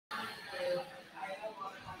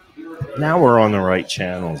Now we're on the right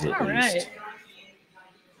channels at All least. right.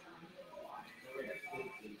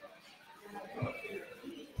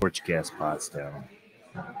 Porchcast Pottstown.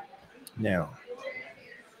 Now.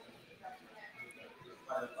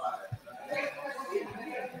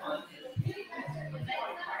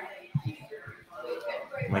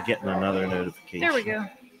 Am I getting another notification? There we go.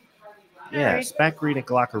 Yeah, right. SPAC Green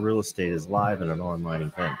Glocker Real Estate is live in an online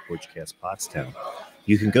event, Porchcast Pottstown.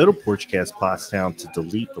 You can go to Porchcast Pottstown to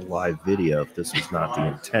delete the live video if this was not the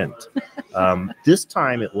intent. This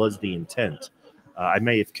time it was the intent. I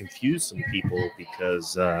may have confused some people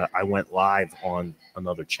because I went live on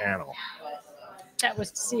another channel. That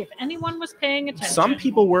was to see if anyone was paying attention. Some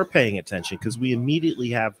people were paying attention because we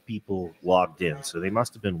immediately have people logged in, so they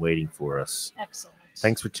must have been waiting for us. Excellent.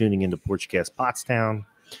 Thanks for tuning into Porchcast Pottstown.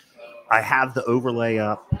 I have the overlay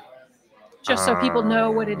up. Just so people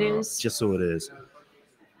know what it is. Just so it is.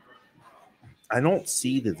 I don't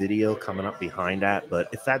see the video coming up behind that, but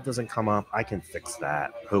if that doesn't come up, I can fix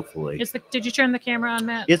that, hopefully. Did you turn the camera on,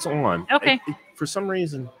 Matt? It's on. Okay. For some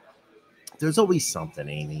reason, there's always something,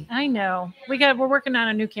 Amy. I know. We're working on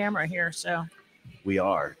a new camera here, so. We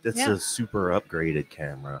are. That's a super upgraded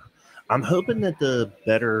camera. I'm hoping that the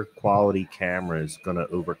better quality camera is going to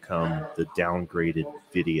overcome the downgraded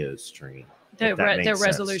video stream. Their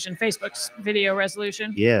resolution, Facebook's video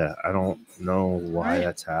resolution. Yeah, I don't know why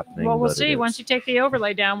that's happening. Well, we'll see. Once you take the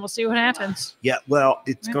overlay down, we'll see what happens. Yeah, well,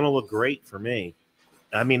 it's going to look great for me.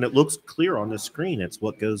 I mean, it looks clear on the screen. It's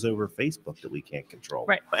what goes over Facebook that we can't control,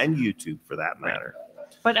 right? And YouTube, for that matter.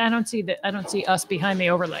 But I don't see that. I don't see us behind the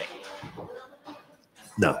overlay.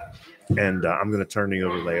 No, and I'm going to turn the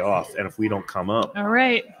overlay off. And if we don't come up, all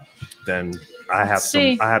right, then I have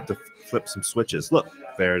to flip some switches. Look,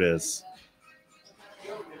 there it is.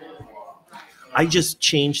 I just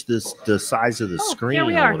changed the size of the screen a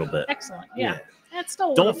little bit. Excellent. Yeah. It's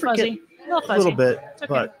still a little fuzzy. A little bit, okay.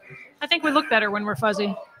 But I think we look better when we're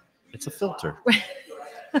fuzzy. It's a filter.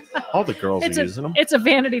 All the girls are using them. It's a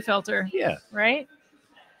vanity filter. Yeah. Right?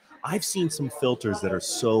 I've seen some filters that are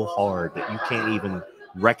so hard that you can't even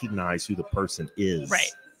recognize who the person is.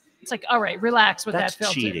 Right. It's like, all right, relax with that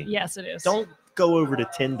filter. Cheating. Yes, it is. Don't go over to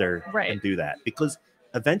Tinder and do that, because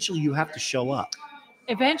eventually you have to show up.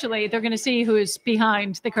 Eventually, they're going to see who's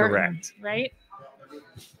behind the curtain. Correct. Right?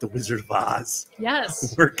 The Wizard of Oz.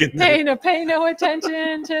 Yes. Pay no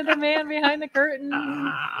attention to the man behind the curtain.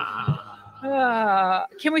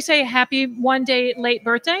 Can we say happy one day late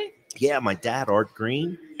birthday? Yeah, my dad, Art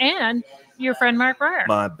Green. And your friend Mark Breyer.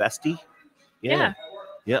 My bestie. Yeah.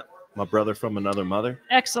 Yep. My brother from another mother.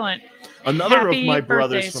 Excellent. Another of my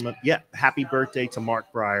brothers from happy birthday to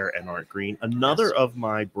Mark Breyer and Art Green. Another of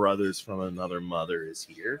my brothers from another mother is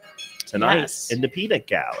here tonight in the Peanut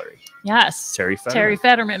Gallery. Yes. Terry Fetterman. Terry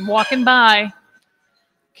Fetterman walking by.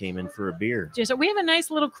 Came in for a beer. So we have a nice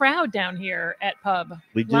little crowd down here at Pub.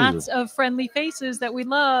 We do. Lots of friendly faces that we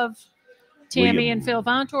love. Tammy and Phil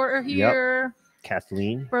Vontor are here. Yep.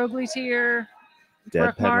 Kathleen. Brogley's here.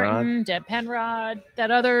 Deb Penrod. Martin, Deb Penrod,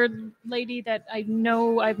 that other lady that I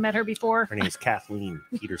know I've met her before. Her name is Kathleen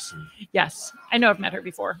Peterson. Yes, I know I've met her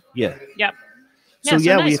before. Yeah. Yep. So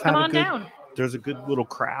nice. we've Come had on down. There's a good little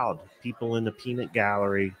crowd. People in the Peanut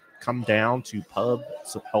Gallery come down to Pub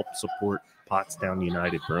to help support Pottstown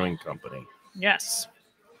United Brewing Company. Yes.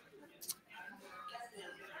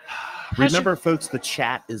 Remember, folks, the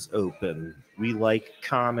chat is open. We like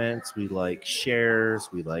comments, we like shares,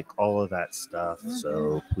 we like all of that stuff. Mm-hmm.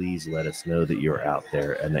 So please let us know that you're out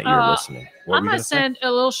there and that you're listening. I'm going to send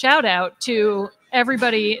a little shout out to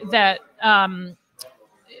everybody that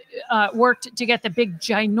worked to get the big,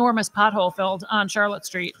 ginormous pothole filled on Charlotte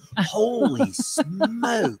Street. Holy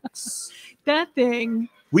smokes. That thing.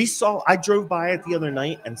 I drove by it the other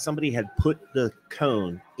night and somebody had put the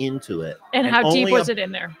cone into it. And how deep was it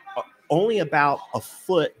in there? Only about a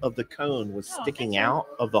foot of the cone was sticking out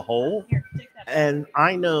of the hole. And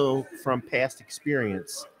I know from past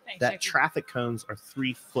experience that traffic cones are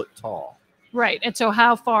 3 foot tall. Right. And so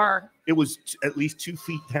how far? It was at least 2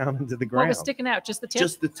 feet down into the ground. What was sticking out? Just the tip?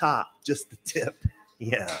 Just the top. Just the tip.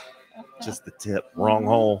 Yeah. Just the tip. Wrong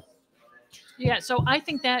hole. Yeah, so I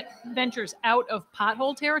think that ventures out of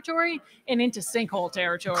pothole territory and into sinkhole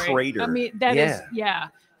territory. Crater. I mean,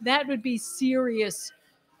 that would be serious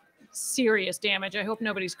damage. I hope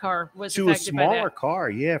nobody's car was affected by that. To a smaller car,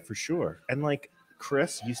 yeah, for sure. And like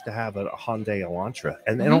Chris used to have a Hyundai Elantra,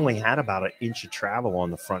 and it only had about an inch of travel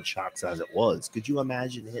on the front shocks as it was. Could you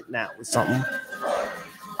imagine hitting that with something?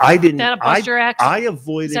 I didn't. That bust your axle? I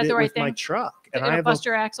avoided it with my truck. And I bust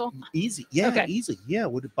your axle? Easy. Yeah, easy. Yeah,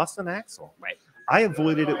 would it bust an axle? Right. I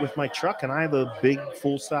avoided it with my truck, and I have a big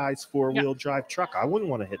full-size four-wheel drive truck. I wouldn't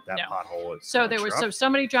want to hit that pothole. So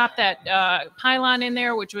somebody dropped that pylon in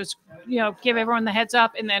there, which was, give everyone the heads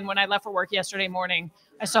up. And then when I left for work yesterday morning,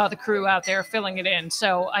 I saw the crew out there filling it in.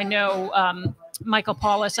 So I know Michael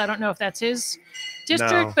Paulus. I don't know if that's his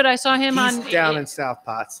district, but I saw him down in South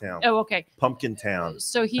Pottstown. Oh, okay. Pumpkin Town.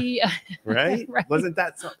 So he right? Wasn't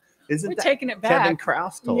that so? We're taking it back. Kevin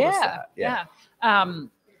Krause told us that. Yeah.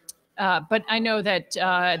 But I know that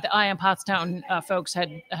the I Am Pottstown folks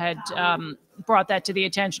had brought that to the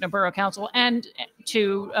attention of Borough Council and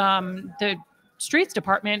to the Streets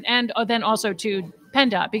Department, and then also to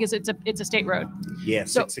PennDOT, because it's a state road. Yeah,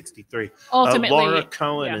 so 663. Ultimately, Laura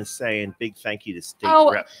Cohen is saying big thank you to State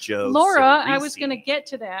Rep Joe. Laura, I was going to get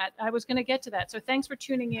to that. So thanks for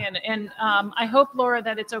tuning in, and I hope, Laura,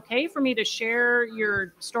 that it's okay for me to share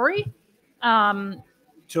your story.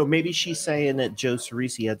 So maybe she's saying that Joe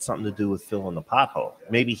Cerisi had something to do with filling the pothole.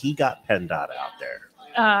 Maybe he got PennDOT out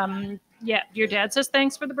there. Yeah, your dad says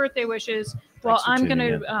thanks for the birthday wishes. Well, I'm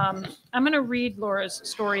gonna read Laura's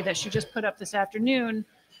story that she just put up this afternoon.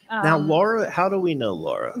 Now, Laura, how do we know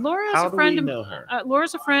Laura? Laura's a friend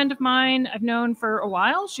of mine. I've known for a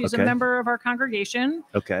while. She's a member of our congregation.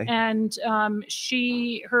 Okay. And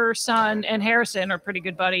her son, and Harrison are pretty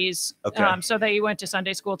good buddies. Okay. So they went to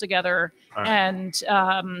Sunday school together. Right. And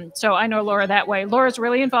so I know Laura that way. Laura's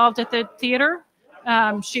really involved at the theater.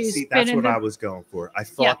 That's what I was going for. I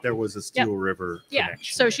thought there was a Steel River connection.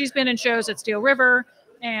 Yeah. So she's been in shows at Steel River.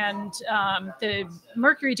 And the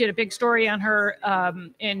Mercury did a big story on her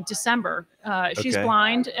in December. She's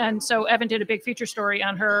blind, and so Evan did a big feature story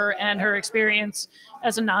on her and her experience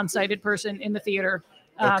as a non-sighted person in the theater.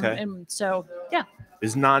 And so, yeah.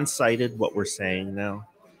 Is non-sighted what we're saying now?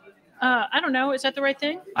 I don't know. Is that the right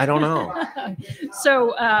thing? I don't know.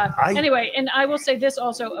 So anyway, and I will say this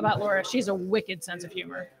also about Laura. She's a wicked sense of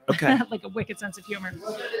humor. Okay. Like a wicked sense of humor.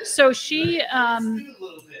 So she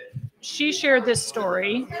shared this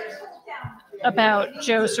story about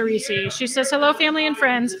Joe Cerisi. She says, "Hello, family and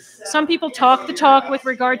friends. Some people talk the talk with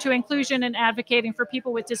regard to inclusion and advocating for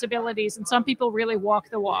people with disabilities, and some people really walk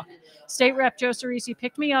the walk. State Rep Joe Cerisi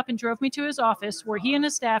picked me up and drove me to his office, where he and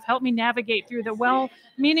his staff helped me navigate through the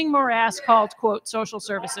well-meaning morass called, quote, social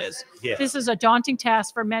services. Yeah. This is a daunting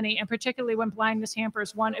task for many, and particularly when blindness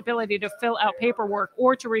hampers one's ability to fill out paperwork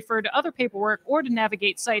or to refer to other paperwork or to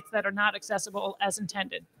navigate sites that are not accessible as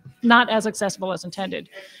intended. Not as accessible as intended.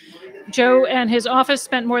 Joe and his office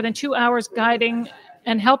spent more than 2 hours guiding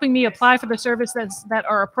and helping me apply for the services that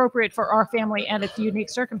are appropriate for our family and its unique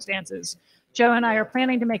circumstances. Joe and I are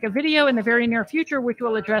planning to make a video in the very near future which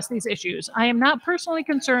will address these issues. I am not personally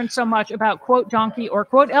concerned so much about, quote, donkey or,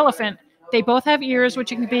 quote, elephant. They both have ears which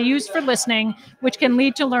can be used for listening, which can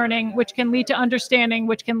lead to learning, which can lead to understanding,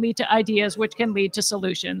 which can lead to ideas, which can lead to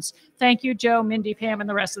solutions. Thank you, Joe, Mindy, Pam, and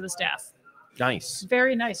the rest of the staff." Nice.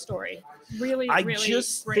 Very nice story. Really, I really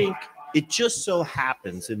just great. think it just so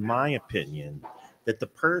happens, in my opinion, that the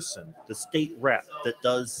person, the state rep, that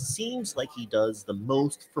seems like he does the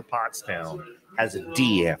most for Pottstown has a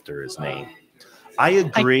D after his name. I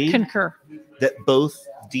agree. I concur. That both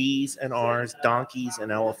D's and R's, donkeys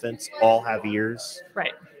and elephants, all have ears.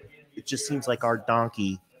 Right. It just seems like our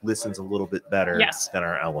donkey listens a little bit better than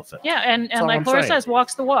our elephant. Yeah, and like Laura says,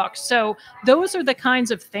 walks the walk. So those are the kinds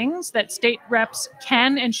of things that state reps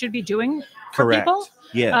can and should be doing for people.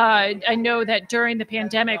 Yeah. I know that during the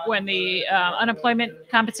pandemic, when the unemployment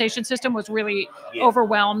compensation system was really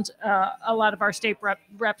overwhelmed, a lot of our state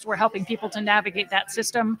reps were helping people to navigate that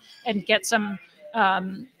system and get some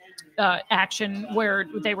action where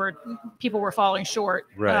people were falling short.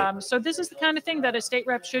 Right. So this is the kind of thing that a state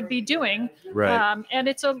rep should be doing. Right. And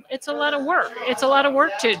it's a lot of work. It's a lot of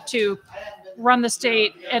work to run the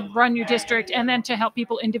state and run your district and then to help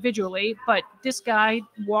people individually. But this guy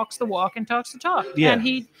walks the walk and talks the talk. Yeah. And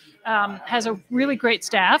he has a really great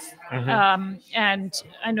staff. Mm-hmm. And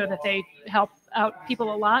I know that they help out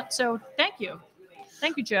people a lot. So thank you.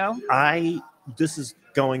 Thank you, Joe. This is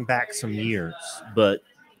going back some years, but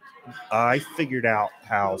I figured out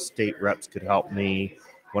how state reps could help me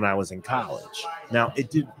when I was in college. Now,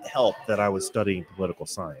 it did help that I was studying political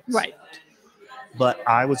science. Right. But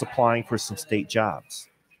I was applying for some state jobs.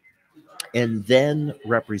 And then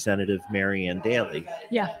Representative Mary Ann Daly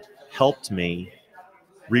helped me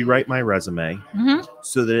rewrite my resume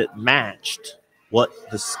so that it matched what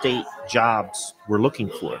the state jobs were looking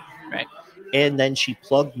for. Right. And then she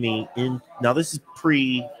plugged me in. Now, this is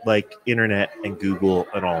internet and Google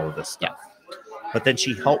and all of this stuff. Yeah. But then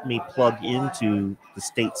she helped me plug into the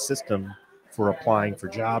state system for applying for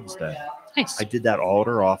jobs then. Nice. I did that all at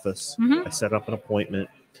her office. Mm-hmm. I set up an appointment.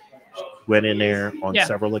 Went in there on Yeah.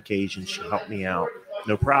 several occasions. She helped me out.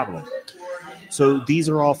 No problem. So these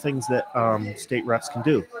are all things that state reps can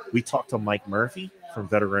do. We talked to Mike Murphy from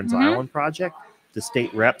Veterans Mhm. Island Project. The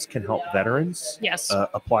state reps can help veterans Yes.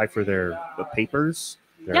 apply for their papers,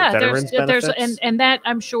 their Yeah, veterans benefits. and that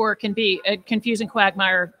I'm sure can be a confusing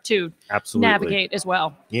quagmire to Absolutely. navigate as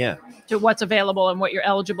well, Yeah. to what's available and what you're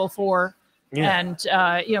eligible for. Yeah.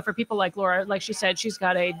 And for people like Laura, like she said, she's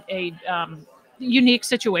got a unique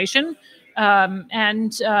situation,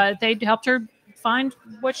 and they helped her find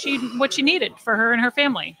what she needed for her and her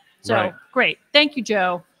family. So Right. great, thank you,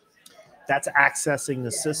 Joe. That's accessing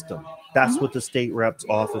the system. That's what the state rep's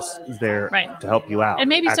office is there Right. to help you out. And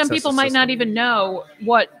maybe some Access people the might not system. even know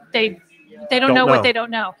what they don't know what they don't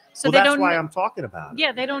know. So Well, they that's don't. why I'm talking about it.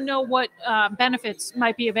 Yeah, they don't know what benefits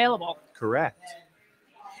might be available. Correct.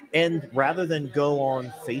 And rather than go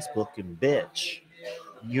on Facebook and bitch,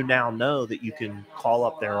 you now know that you can call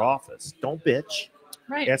up their office. Don't bitch.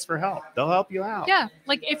 Right. Ask for help. They'll help you out. Yeah.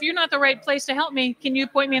 Like, if you're not the right place to help me, can you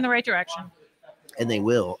point me in the right direction? And they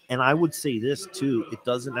will. And I would say this too, it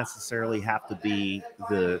doesn't necessarily have to be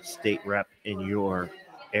the state rep in your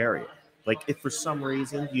area. Like, if for some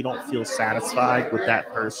reason you don't feel satisfied with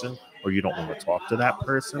that person, or you don't want to talk to that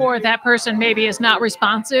person, Or that person maybe is not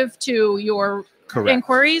responsive to your correct,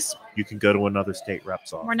 inquiries. you can go to another state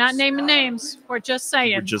rep's office. We're not naming names. We're just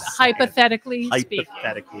saying, We're just saying. hypothetically speaking.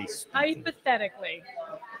 Hypothetically.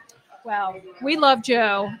 Well, we love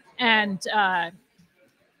Joe, and I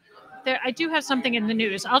do have something in the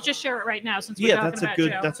news. I'll just share it right now since we're talking about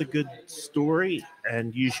Joe. That's a good story,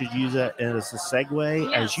 and you should use that as a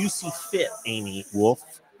segue as you see fit, Amy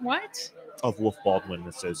Wolf What? of Wolf Baldwin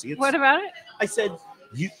Associates. What about it? I said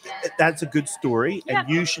that's a good story, Yeah. and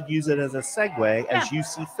you should use it as a segue as you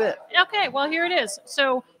see fit. Okay, well, here it is.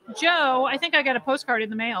 So, Joe, I think I got a postcard in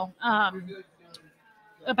the mail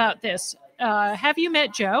about this. Have you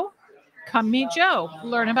met Joe? Come meet Joe.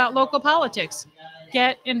 Learn about local politics.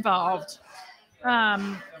 Get involved.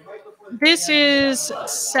 This is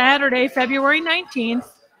Saturday, February 19th,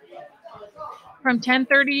 from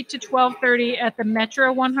 10:30 to 12:30 at the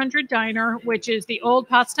Metro 100 Diner, which is the old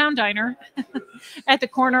Pottstown Diner at the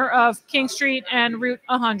corner of King Street and Route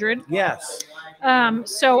 100. Yes.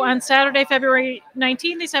 So on Saturday, February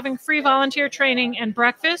 19th, he's having free volunteer training and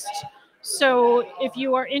breakfast. So if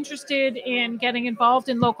you are interested in getting involved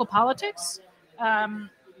in local politics,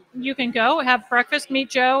 you can go have breakfast, meet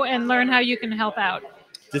Joe, and learn how you can help out.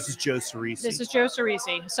 This is Joe Cerisi. This is Joe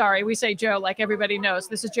Cerisi. Sorry, we say Joe like everybody knows.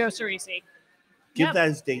 This is Joe Cerisi. Give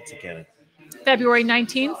those dates again. February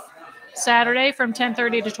 19th, Saturday from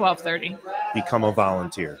 10:30 to 12:30. Become a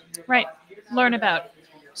volunteer. Right. Learn about.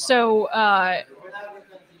 So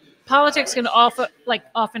politics can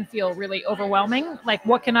often feel really overwhelming. Like,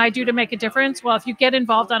 what can I do to make a difference? Well, if you get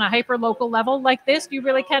involved on a hyper local level like this, you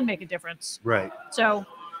really can make a difference. Right. So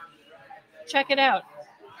check it out.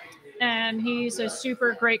 And he's a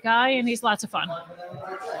super great guy, and he's lots of fun.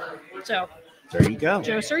 So there you go.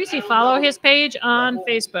 Joe Cerisi. Follow his page on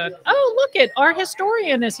Facebook. Oh, look it. Our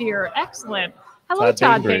historian is here. Excellent. Hello,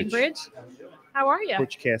 Todd Bainbridge. How are you?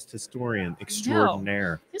 Porchcast historian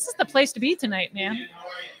extraordinaire. This is the place to be tonight, man.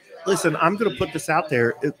 Listen, I'm going to put this out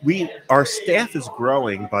there. Our staff is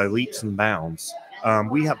growing by leaps and bounds.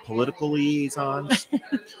 We have political liaisons.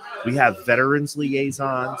 We have veterans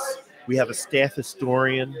liaisons. We have a staff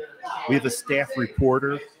historian. We have a staff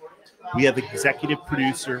reporter. We have executive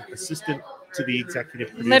producer, assistant to the executive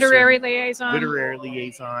producer. Literary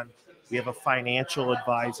liaison. We have a financial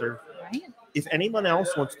advisor. Right. If anyone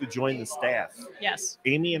else wants to join the staff, yes,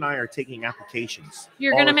 Amy and I are taking applications.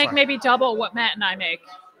 You're going to make maybe double what Matt and I make.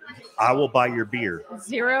 I will buy your beer.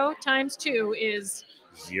 0 times 2 is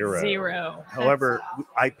 0. However,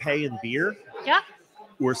 I pay in beer. Yeah.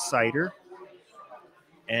 Or cider.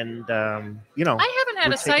 And, I haven't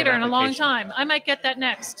had a cider in a long time. I might get that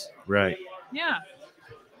next. Right.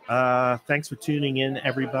 Yeah. Thanks for tuning in,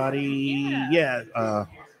 everybody. Yeah.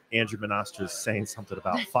 Andrew Monastra is saying something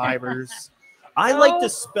about fivers. I like to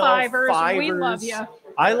spell fivers. We love you.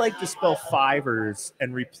 I like to spell fivers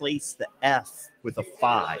and replace the F with a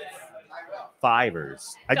 5.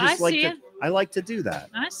 Fivers. I like to do that.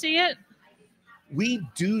 I see it. We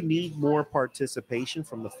do need more participation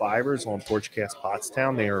from the fivers on Porchcast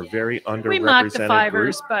Pottstown. They are very underrepresented. We mock the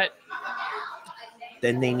fivers, group. But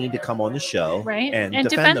then they need to come on the show, right, and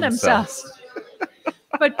defend themselves.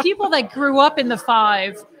 But people that grew up in the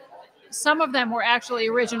 5, some of them were actually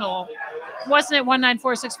original. Wasn't it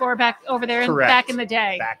 19464 back over there? Back in the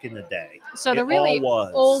day. Back in the day. So the really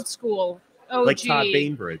old school OG. Like Todd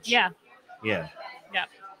Bainbridge. Yeah.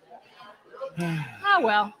 Oh,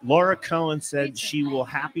 well. Laura Cohen said she will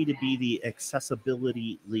happy to be the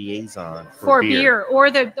accessibility liaison For beer.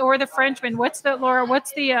 Or the Frenchman. What's the, Laura,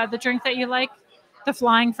 what's the drink that you like? The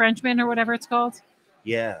Flying Frenchman or whatever it's called?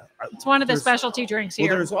 Yeah. It's one of the specialty drinks here.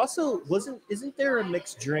 Well, there's also, isn't there a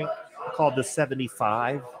mixed drink called the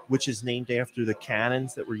 75, which is named after the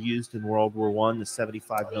cannons that were used in World War I, the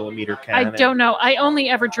 75 millimeter cannon? I don't know. I only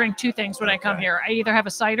ever drink two things when I come here. I either have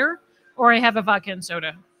a cider or I have a vodka and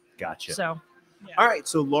soda. Gotcha. So, yeah. All right.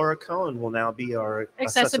 So Laura Cohen will now be our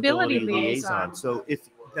accessibility liaison. So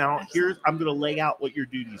I'm going to lay out what your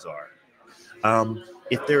duties are.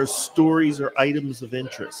 If there's stories or items of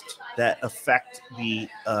interest that affect the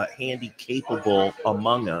handy capable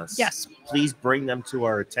among us, yes, please bring them to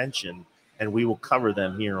our attention, and we will cover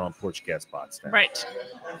them here on Porchcast Pottstown. Right.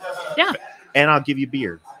 Yeah. And I'll give you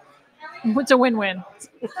beer. It's a win-win.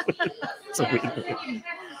 It's a win-win.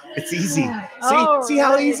 It's easy. See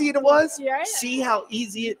how easy it was? Yeah. See how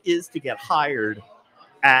easy it is to get hired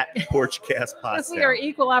at Porchcast Pottstown. We are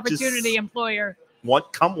equal opportunity employer.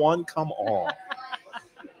 Come all.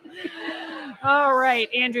 All right.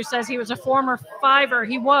 Andrew says he was a former fiver.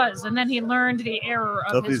 He was, and then he learned the error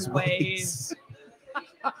of his ways.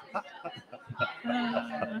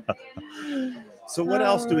 So what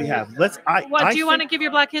else do we have? Do you want to give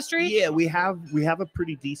your Black History? Yeah, we have a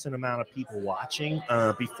pretty decent amount of people watching.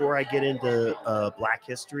 Before I get into Black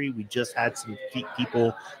History, we just had some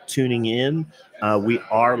people tuning in. We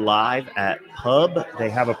are live at Pub. They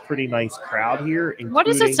have a pretty nice crowd here. What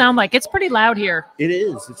does it sound like? It's pretty loud here. It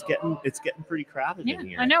is. It's getting pretty crowded in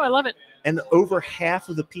here. I know. I love it. And over half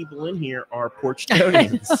of the people in here are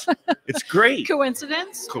Porchtonians. It's great.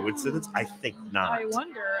 Coincidence? I think not. I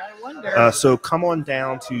wonder. So come on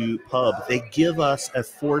down to Pub. They give us a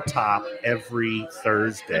 4-top every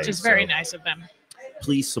Thursday. Which is very nice of them.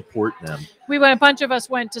 Please support them. A bunch of us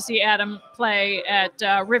went to see Adam play at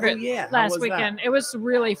Rivet last weekend. It was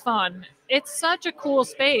really fun. It's such a cool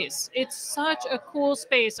space.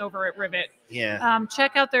 Over at Rivet. Yeah.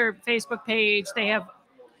 Check out their Facebook page. They have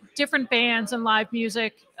different bands and live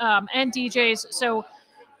music and DJs. So,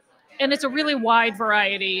 and it's a really wide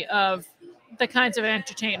variety of the kinds of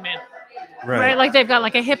entertainment. Right. Like they've got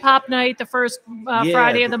like a hip hop night the first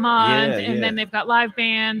Friday of the month, and then they've got live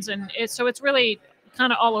bands, and it's really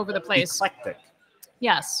kind of all over the place. Eclectic.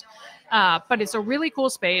 Yes. But it's a really cool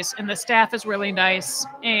space, and the staff is really nice,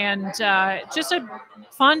 and just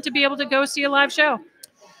fun to be able to go see a live show.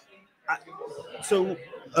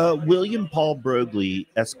 William Paul Brogley,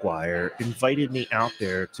 Esquire, invited me out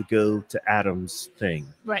there to go to Adam's thing.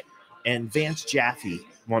 Right. And Vance Jaffe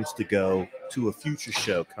wants to go to a future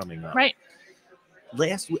show coming up. Right.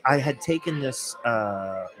 I had taken this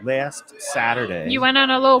last Saturday. You went on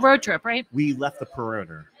a little road trip, right? We left the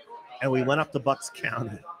perimeter, and we went up to Bucks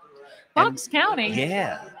County. Bucks County?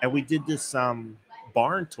 Yeah. And we did this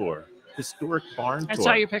barn tour, historic barn tour. I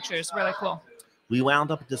saw your pictures. Really cool. We wound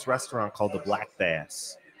up at this restaurant called the Black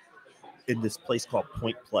Bass in this place called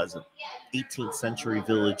Point Pleasant, 18th century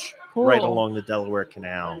village, right along the Delaware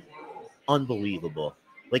Canal. Unbelievable.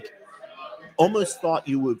 Like, almost thought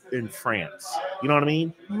you were in France. You know what I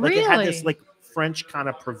mean? Like, it had this like French kind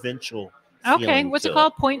of provincial Okay. What's it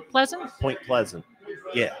called? Point Pleasant? Point Pleasant.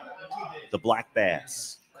 Yeah. The Black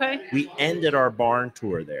Bass. Okay. We ended our barn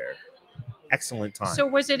tour there. Excellent time. So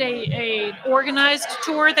was it a organized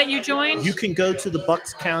tour that you joined? You can go to the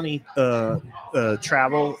Bucks County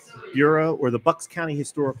Travel Bureau or the Bucks County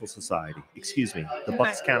Historical Society. Excuse me. The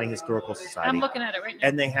Bucks County Historical Society. I'm looking at it right now.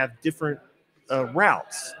 And they have different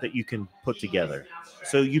routes that you can put together.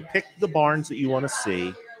 So you pick the barns that you want to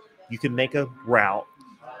see. You can make a route,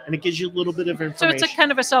 and it gives you a little bit of information. So it's a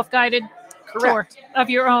kind of a self-guided tour of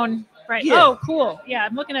your own. Right. Yeah. Oh, cool. Yeah,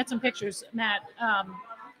 I'm looking at some pictures, Matt.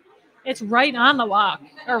 It's right on the lock,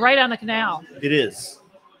 or right on the canal. It is.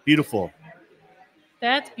 Beautiful.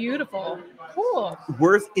 That's beautiful. Cool.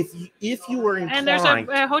 Worth if you were inclined. And there's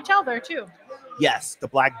a hotel there too. Yes, the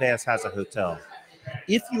Black Bass has a hotel.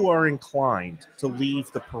 If you are inclined to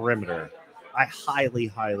leave the perimeter, I highly,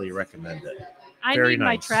 highly recommend it. I need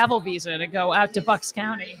my travel visa to go out to Bucks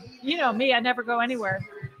County. You know me, I never go anywhere.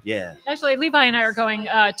 Yeah. Actually, Levi and I are going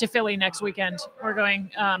to Philly next weekend. We're going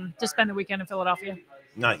to spend the weekend in Philadelphia.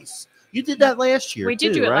 Nice. You did that last year. We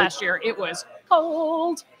did do it last year. It was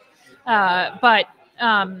cold. Yeah,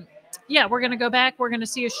 we're going to go back. We're going to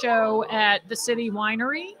see a show at the City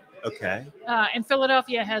Winery. Okay. And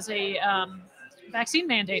Philadelphia has a vaccine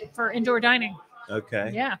mandate for indoor dining.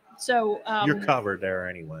 Okay. Yeah. So you're covered there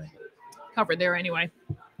anyway.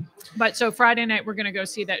 But so Friday night, we're going to go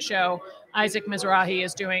see that show. Isaac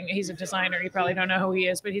Mizrahi he's a designer. You probably don't know who he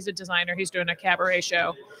is, but he's a designer. He's doing a cabaret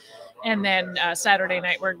show. And then Saturday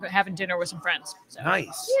night, we're having dinner with some friends. So,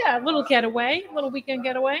 Nice. yeah, a little getaway, a little weekend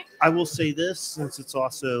getaway. I will say this, since it's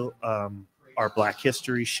also our Black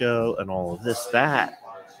History show and all of this, that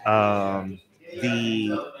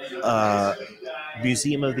the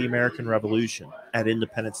Museum of the American Revolution at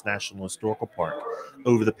Independence National Historical Park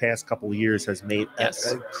over the past couple of years has made an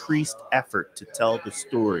increased effort to tell the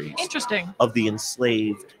stories of the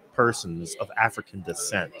enslaved persons of African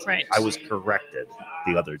descent. Right. I was corrected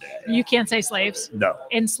the other day. You can't say slaves. No.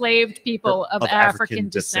 Enslaved people of African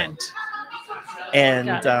descent. And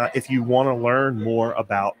if you want to learn more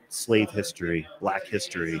about slave history, Black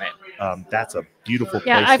history, that's a beautiful place.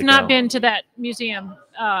 Yeah, I've not been to that museum,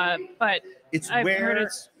 but I've heard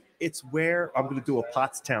it's where I'm going to do a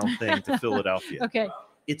Pottstown thing to Philadelphia. Okay.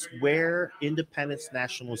 It's where Independence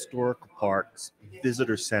National Historical Park's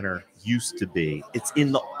visitor center used to be. It's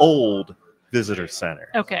in the old visitor center.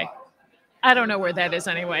 Okay. I don't know where that is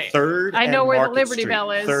anyway. I know where Market the Liberty Street.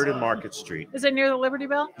 Bell is. 3rd and Market Street. Is it near the Liberty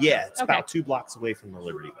Bell? Yeah, it's about 2 blocks away from the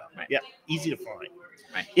Liberty Bell. Right. Yeah, easy to find.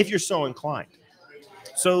 Right. If you're so inclined.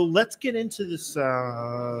 So let's get into this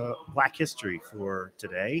Black history for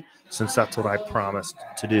today, since that's what I promised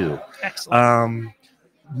to do. Excellent.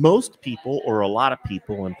 Most people, or a lot of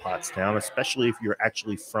people in Pottstown, especially if you're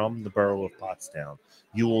actually from the borough of Pottstown,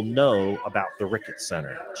 you will know about the Ricketts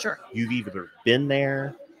Center. Sure. You've either been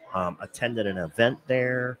there, attended an event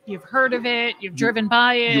there. You've heard of it. You've driven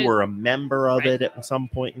by it. You were a member of it at some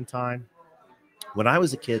point in time. When I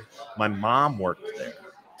was a kid, my mom worked there.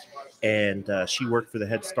 And she worked for the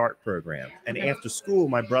Head Start program. And after school,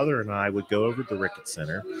 my brother and I would go over to the Ricketts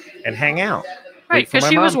Center and hang out. Right, because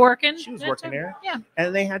she was working. She was working there. Yeah.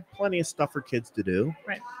 And they had plenty of stuff for kids to do.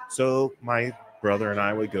 Right. So my brother and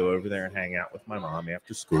I would go over there and hang out with my mom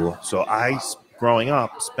after school. So I, growing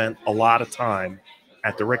up, spent a lot of time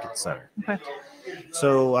at the Ricketts Center. Okay.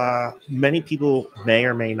 So many people may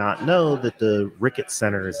or may not know that the Ricketts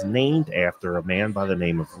Center is named after a man by the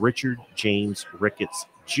name of Richard James Ricketts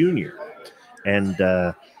Jr.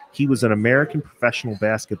 And he was an American professional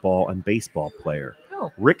basketball and baseball player.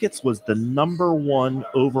 Oh. Ricketts was the #1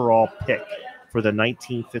 overall pick for the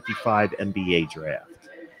 1955 NBA draft.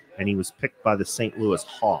 And he was picked by the St. Louis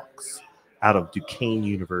Hawks out of Duquesne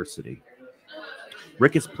University.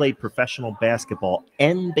 Ricketts played professional basketball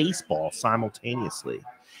and baseball simultaneously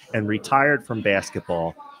and retired from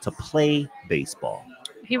basketball to play baseball.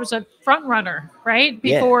 He was a front runner, right?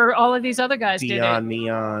 Before all of these other guys did it.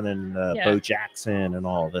 Neon and Bo Jackson and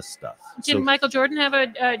all this stuff. Didn't Michael Jordan have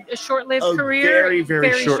a short-lived career? Very,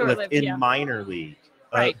 very short-lived in minor league.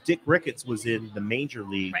 Right. Dick Ricketts was in the major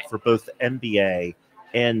league for both the NBA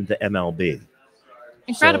and the MLB.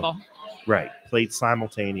 Incredible. So, played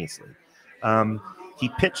simultaneously. He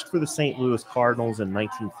pitched for the St. Louis Cardinals in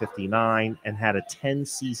 1959 and had a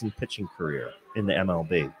 10-season pitching career in the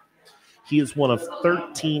MLB. He is one of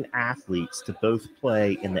 13 athletes to both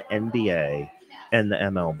play in the NBA and the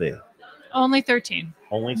MLB. Only 13.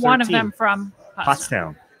 Only 13. One of them from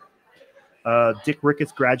Pottstown. Dick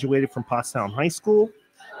Ricketts graduated from Pottstown High School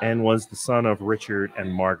and was the son of Richard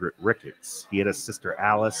and Margaret Ricketts. He had a sister,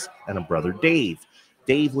 Alice, and a brother, Dave.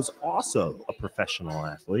 Dave was also a professional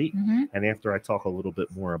athlete. Mm-hmm. And after I talk a little bit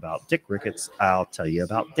more about Dick Ricketts, I'll tell you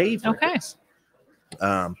about Dave Ricketts.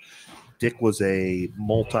 Dick was a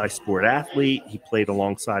multi-sport athlete. He played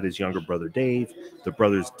alongside his younger brother, Dave. The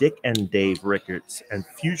brothers Dick and Dave Ricketts and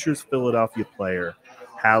Futures Philadelphia player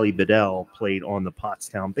Hallie Bedell played on the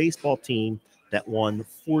Pottstown baseball team that won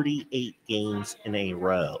 48 games in a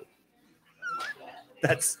row.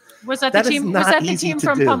 Was that the team? Was that the team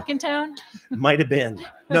from Pumpkintown? Might have been.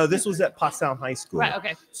 No, this was at Pottstown High School. Right.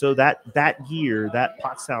 Okay. So that year, that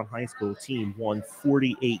Pottstown High School team won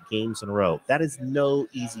 48 games in a row. That is no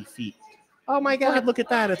easy feat. Oh my God! Look at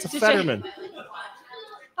that! It's a Fetterman.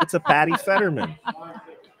 It's a Patty Fetterman.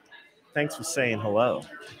 Thanks for saying hello.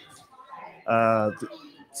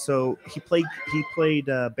 So he played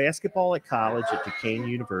basketball at college at Duquesne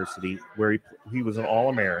University, where he was an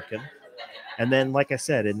All-American. And then, like I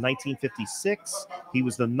said, in 1956, he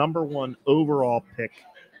was the #1 overall pick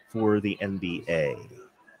for the NBA.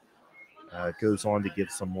 Goes on to give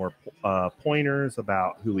some more pointers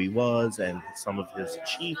about who he was and some of his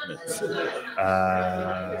achievements.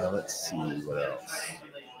 Let's see what else.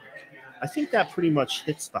 I think that pretty much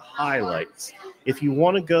hits the highlights. If you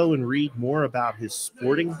want to go and read more about his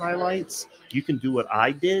sporting highlights, you can do what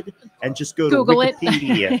I did and just go Google to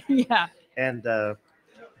Wikipedia. Yeah. And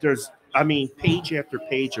there's, page after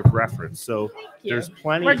page of reference. So there's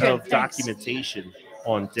plenty of documentation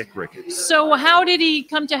on Dick Ricketts. So how did he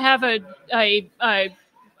come to have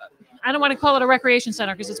I don't want to call it a recreation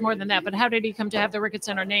center because it's more than that, but how did he come to have the Ricketts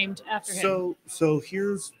Center named after him? So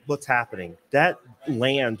here's what's happening. That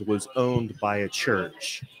land was owned by a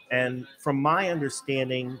church. And from my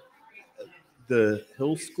understanding, the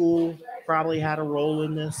Hill School probably had a role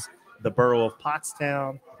in this, the borough of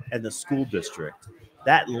Pottstown, and the school district.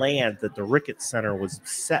 That land that the Ricketts Center was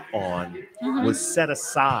set on was set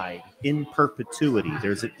aside in perpetuity.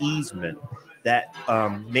 There's an easement that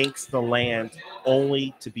makes the land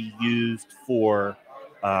only to be used for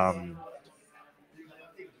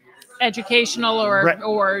educational or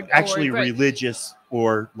religious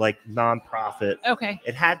or like nonprofit. Okay.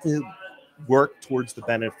 It had to work towards the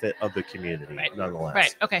benefit of the community, nonetheless.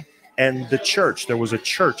 Right. Okay. And the church, there was a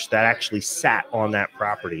church that actually sat on that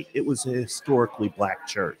property. It was a historically black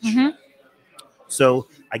church. So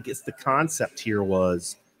I guess the concept here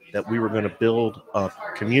was that we were going to build a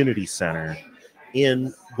community center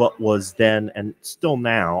in what was then and still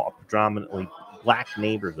now a predominantly black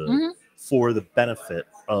neighborhood for the benefit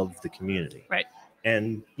of the community. Right.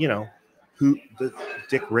 And,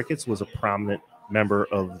 Dick Ricketts was a prominent member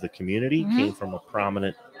of the community, came from a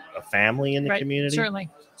prominent family in the community. Certainly.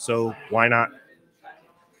 So why not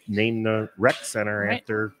name the rec center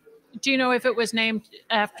after? Do you know if it was named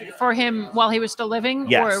for him while he was still living?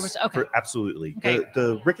 Yes, or it was, okay. Absolutely. Okay.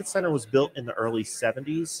 The Ricketts Center was built in the early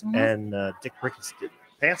 70s, and Dick Ricketts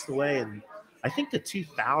passed away in, I think, the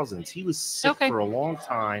 2000s. He was sick for a long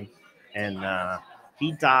time, and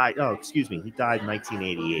he died. Oh, excuse me. He died in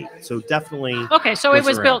 1988. So definitely. Okay, so it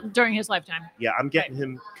was built during his lifetime. Yeah, I'm getting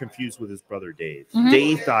him confused with his brother Dave.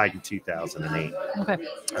 Dave died in 2008.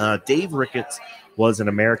 Okay. Dave Ricketts was an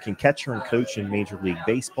American catcher and coach in Major League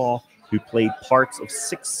Baseball who played parts of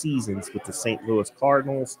 6 seasons with the St. Louis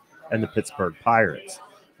Cardinals and the Pittsburgh Pirates.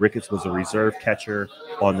 Ricketts was a reserve catcher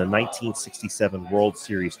on the 1967 World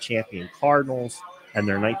Series champion Cardinals and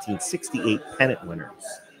their 1968 pennant winners.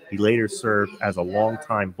 He later served as a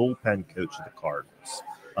longtime bullpen coach of the Cardinals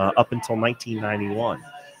up until 1991,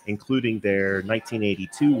 including their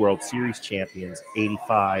 1982 World Series champions,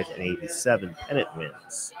 85 and 87 pennant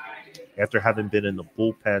wins. After having been in the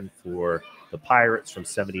bullpen for the Pirates from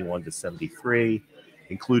 71 to 73,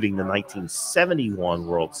 including the 1971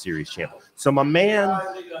 World Series champion. So my man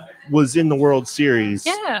was in the World Series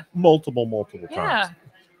multiple times.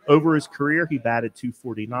 Over his career, he batted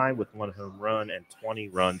 .249 with 1 home run and 20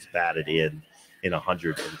 runs batted in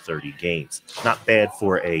 130 games. Not bad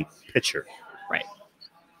for a pitcher. Right.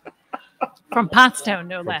 From Pottstown,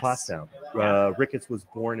 no less. From Pottstown. Ricketts was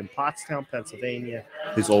born in Pottstown, Pennsylvania.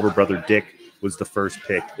 His older brother, Dick, was the first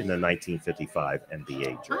pick in the 1955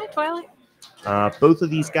 NBA draft. Hi, Twilight. Both of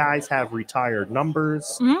these guys have retired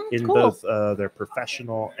numbers in both their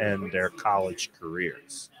professional and their college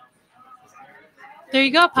careers. There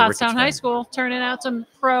you go, Pottstown High School, turning out some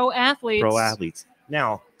pro athletes.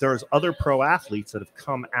 Now, there's other pro athletes that have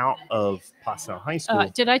come out of Pottstown High School.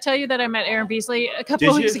 Did I tell you that I met Aaron Beasley a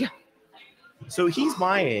couple of weeks ago? So he's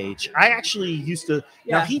my age. I actually used to.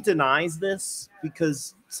 Yeah. Now, he denies this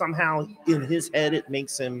because somehow in his head it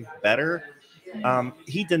makes him better.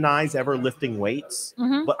 He denies ever lifting weights,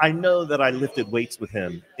 but I know that I lifted weights with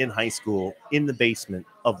him in high school in the basement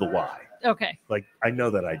of the Y. Okay. Like, I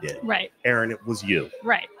know that I did. Right. Aaron, it was you.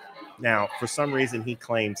 Right. Now, for some reason, he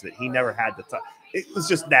claims that he never had to touch. It was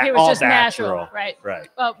just natural. Right. Right.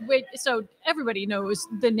 So everybody knows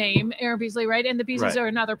the name Aaron Beasley, right? And the Beasleys are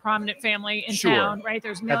another prominent family in town, right?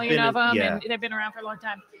 There's a million of them, and they've been around for a long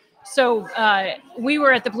time. So we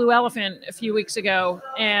were at the Blue Elephant a few weeks ago,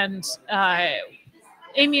 and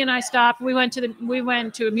Amy and I stopped. We went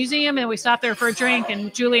to a museum, and we stopped there for a drink.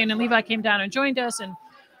 And Julian and Levi came down and joined us, and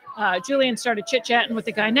Julian started chit-chatting with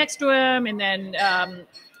the guy next to him. And then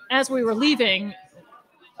as we were leaving,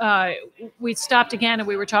 we stopped again and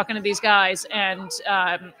we were talking to these guys. And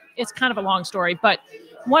it's kind of a long story, but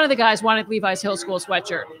one of the guys wanted Levi's Hill School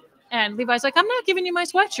sweatshirt. And Levi's like, I'm not giving you my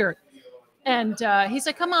sweatshirt. And he's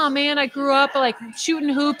like, come on, man. I grew up like shooting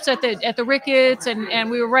hoops at the Ricketts,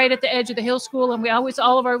 and we were right at the edge of the Hill School. And we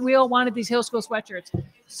all wanted these Hill School sweatshirts.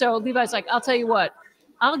 So Levi's like, I'll tell you what.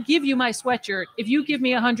 I'll give you my sweatshirt if you give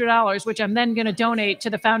me $100, which I'm then going to donate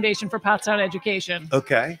to the Foundation for Pottstown Education.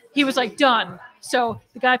 Okay. He was like, done. So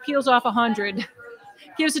the guy peels off 100,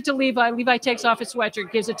 gives it to Levi. Levi takes off his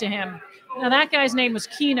sweatshirt, gives it to him. Now that guy's name was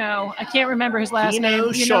Keno. I can't remember his last name.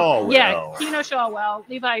 Keno Shawwell. Yeah, Keno Shawwell.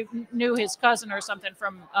 Levi knew his cousin or something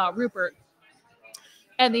from Rupert.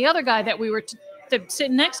 And the other guy that we were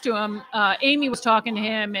sitting next to him, Amy was talking to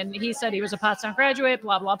him, and he said he was a Pottstown graduate,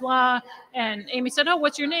 blah, blah, blah. And Amy said, oh,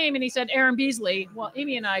 what's your name? And he said, Aaron Beasley. Well,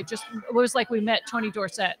 Amy and I it was like we met Tony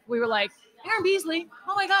Dorsett. We were like, Aaron Beasley?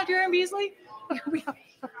 Oh, my God, you're Aaron Beasley?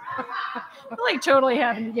 We're like totally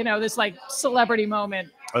having, this like celebrity moment.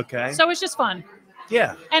 Okay. So it's just fun.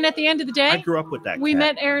 Yeah. And at the end of the day, I grew up with that. We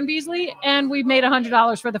met Aaron Beasley, and we made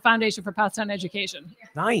 $100 for the Foundation for Pottstown Education.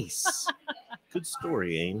 Nice. Good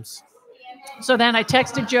story, Ames. So then I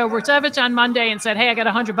texted Joe Wurtsevich on Monday and said, "Hey, I got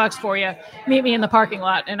 $100 for you. Meet me in the parking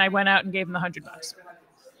lot." And I went out and gave him the $100.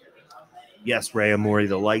 Yes, Ray Amori,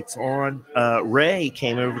 the light's on. Ray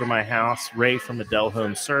came over to my house. Ray from Adele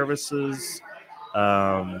Home Services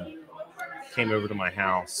came over to my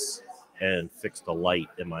house and fixed a light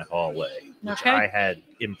in my hallway, which I had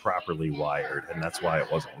improperly wired, and that's why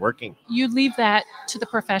it wasn't working. You leave that to the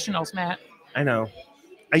professionals, Matt. I know.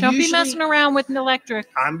 Don't be messing around with an electric.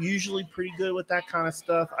 I'm usually pretty good with that kind of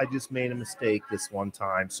stuff. I just made a mistake this one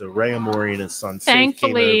time. So Ray Amori and his son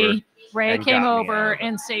Thankfully, Ray came over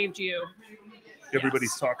and saved you.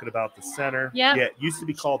 Everybody's talking about the center. Yeah. Yeah, it used to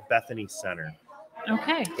be called Bethany Center.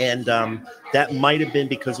 Okay. And that might have been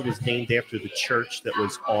because it was named after the church that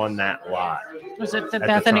was on that lot. Was it the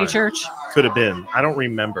Bethany Church? Could have been. I don't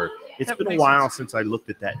remember. It's been a while since I looked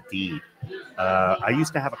at that deed. I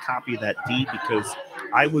used to have a copy of that deed because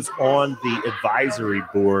I was on the advisory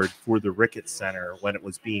board for the Ricketts Center when it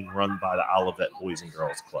was being run by the Olivet Boys and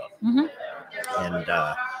Girls Club. Mm-hmm. And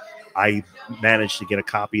I managed to get a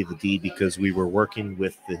copy of the deed because we were working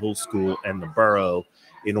with the Hill School and the borough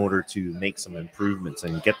in order to make some improvements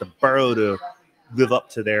and get the borough to live up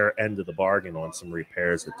to their end of the bargain on some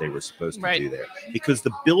repairs that they were supposed to do there. Because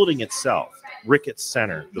the building itself, Ricketts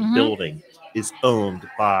Center, the building is owned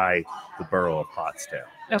by the borough of Pottstown.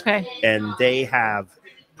 Okay. And they have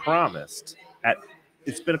promised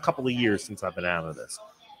it's been a couple of years since I've been out of this,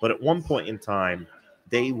 but at one point in time,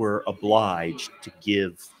 they were obliged to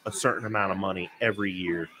give a certain amount of money every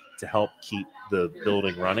year to help keep the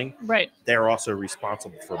building running. Right. They're also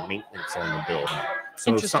responsible for maintenance on the building.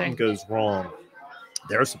 So if something goes wrong,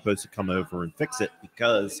 they're supposed to come over and fix it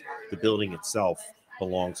because the building itself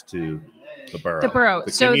belongs to the borough. The borough.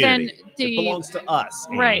 So then it belongs to us.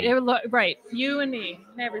 Right. Right. You and me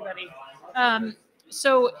and everybody.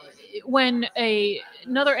 So when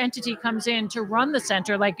another entity comes in to run the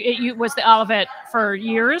center, like it was the Olivet for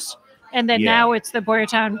years, and then now it's the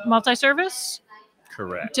Boyertown Multi-Service.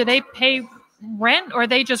 Correct. Do they pay rent or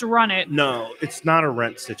they just run it? No, it's not a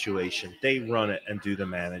rent situation. They run it and do the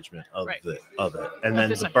management of it. And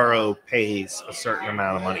then the borough pays a certain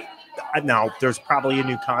amount of money. Now, there's probably a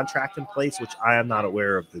new contract in place, which I am not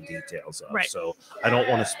aware of the details of. Right. So I don't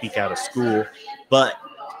want to speak out of school. But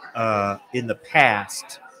in the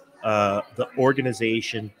past, the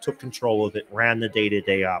organization took control of it, ran the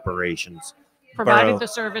day-to-day operations. Provided the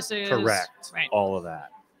services. Correct. Right. All of that.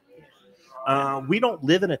 We don't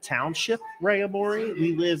live in a township, Ray Amori.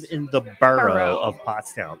 We live in the borough of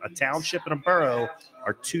Pottstown. A township and a borough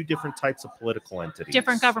are two different types of political entities.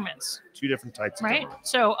 Different governments. Two different types of governments.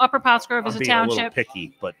 So Upper Pottsgrove is a township. A little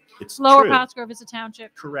picky, but it's Lower true. Pottsgrove is a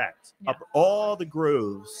township. Correct. Yeah. All the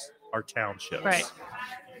groves are townships. Right.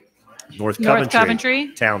 North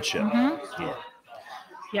Coventry. Township. Mm-hmm. Yeah.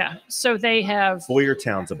 Yeah. So they have.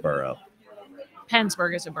 Boyertown's a borough.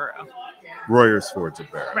 Pennsburg is a borough. Royersford's a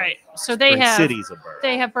borough. Right. So they have City's a borough.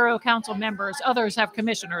 They have borough council members. Others have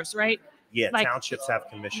commissioners, right? Yeah, townships have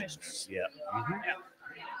commissioners. Yeah. Mm-hmm.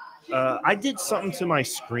 I did something to my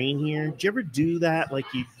screen here. Did you ever do that? Like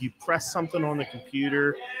you press something on the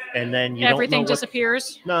computer and then everything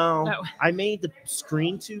disappears? No. I made the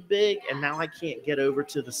screen too big and now I can't get over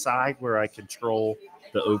to the side where I control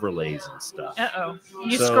the overlays and stuff. Uh-oh.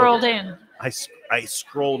 You scrolled in. I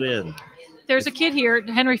scrolled in. There's a kid here.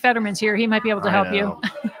 Henry Fetterman's here. He might be able to help you.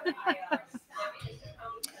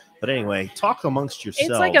 But anyway, talk amongst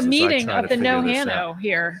yourselves. It's like a meeting of the No Hano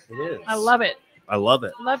here. It is. I love it. I love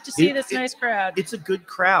it. Love to see this nice crowd. It's a good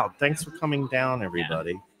crowd. Thanks for coming down,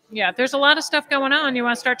 everybody. Yeah, there's a lot of stuff going on. You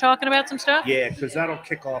want to start talking about some stuff? Yeah, because that'll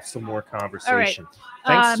kick off some more conversation.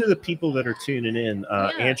 All right. Thanks to the people that are tuning in.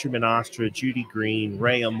 Andrew Menostra, Judy Green,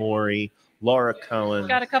 Ray Amori, Laura Cohen.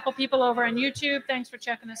 Got a couple people over on YouTube. Thanks for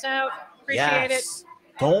checking us out. Appreciate it.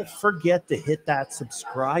 Don't forget to hit that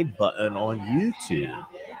subscribe button on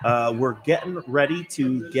YouTube. We're getting ready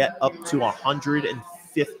to get up to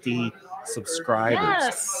 150 subscribers.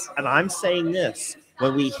 Yes. And I'm saying this,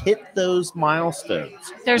 when we hit those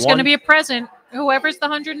milestones, there's going to be a present, whoever's the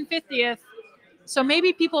 150th. So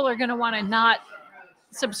maybe people are going to want to not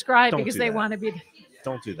subscribe because they want to be.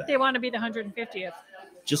 Don't do that. They want to be the 150th.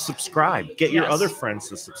 Just subscribe. Get your other friends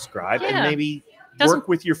to subscribe and maybe work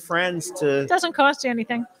with your friends to. Doesn't cost you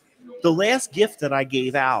anything. The last gift that I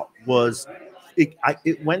gave out was it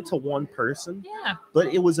went to one person. Yeah. But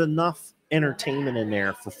it was enough entertainment in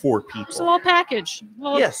there for 4 people. It's a little package.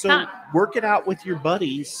 So work it out with your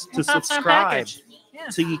buddies to subscribe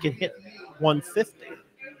so you can hit 150.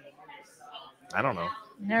 I don't know.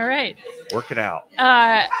 All right. Work it out.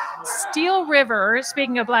 Steel River,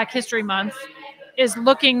 speaking of Black History Month, is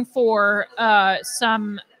looking for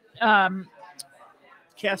some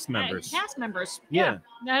cast members. Yeah.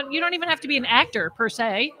 Now, you don't even have to be an actor per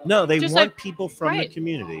se. No, they want people from the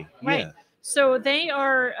community. Right. Yeah. So they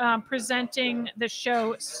are presenting the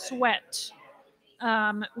show Sweat,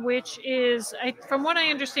 which is, from what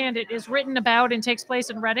I understand, it is written about and takes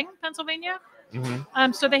place in Reading, Pennsylvania.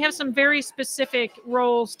 Mm-hmm. So they have some very specific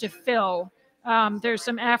roles to fill. There's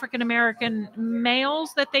some African American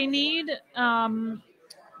males that they need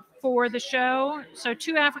for the show. So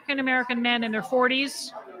 2 African American men in their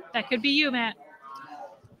 40s. That could be you, Matt.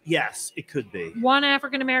 Yes, it could be. 1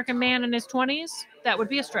 African American man in his 20s. That would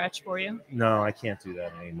be a stretch for you. No, I can't do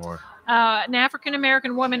that anymore. An African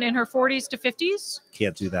American woman in her 40s to 50s.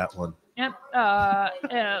 Can't do that one. Yep.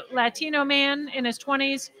 A Latino man in his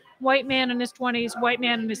 20s. White man in his 20s, white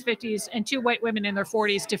man in his 50s, and 2 white women in their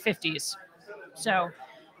 40s to 50s. So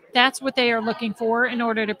that's what they are looking for in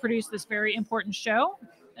order to produce this very important show.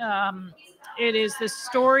 It is the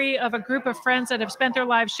story of a group of friends that have spent their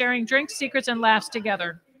lives sharing drinks, secrets, and laughs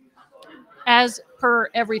together. As per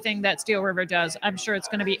everything that Steel River does, I'm sure it's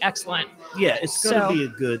going to be excellent. Yeah, it's going to be a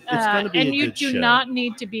good. It's going to be a good show. And you do not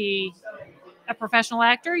need to be a professional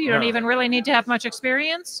actor. You don't even really need to have much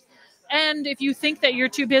experience. And if you think that you're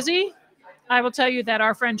too busy, I will tell you that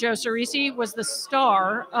our friend Joe Cerisi was the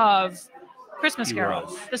star of Christmas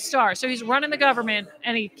Carol. The star. So he's running the government,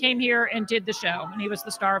 and he came here and did the show, and he was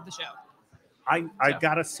the star of the show. I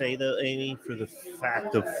gotta say though, Amy, for the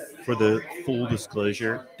full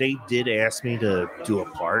disclosure, they did ask me to do a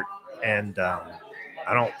part, and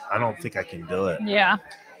I don't think I can do it. Yeah.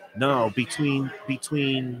 No, between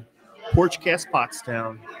Porchcast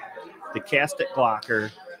Pottstown, the cast at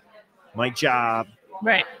Glocker, my job,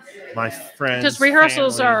 right, my friends, because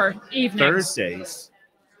rehearsals family, are evenings. Thursdays.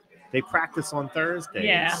 They practice on Thursdays.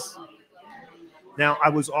 Yeah. Now, I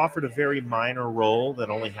was offered a very minor role that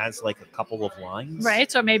only has like a couple of lines.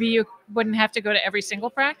 Right, so maybe you wouldn't have to go to every single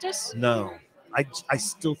practice? No. I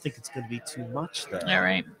still think it's going to be too much, though. All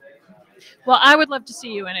right. Well, I would love to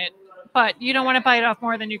see you in it, but you don't want to bite off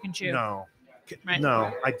more than you can chew. No. Right.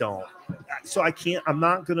 No, I don't. So I'm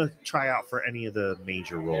not going to try out for any of the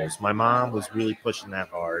major roles. My mom was really pushing that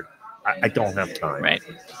hard. I don't have time. Right.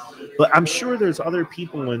 But I'm sure there's other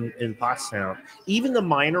people in Pottstown. Even the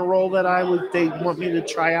minor role that they want me to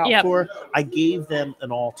try out for, I gave them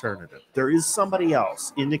an alternative. There is somebody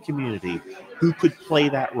else in the community who could play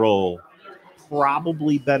that role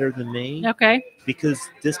probably better than me. Okay. Because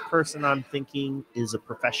this person I'm thinking is a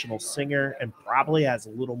professional singer and probably has a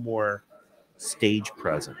little more stage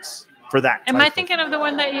presence for that. Am I thinking of the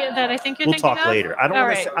one that I think you're thinking of? We'll talk later. I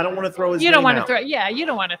don't want to throw his name out. You don't want to throw. Yeah, you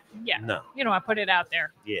don't want to. Yeah. No. You don't want to put it out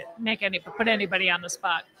there. Yeah. Put anybody on the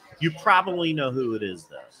spot. You probably know who it is,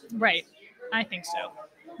 though. Right. I think so.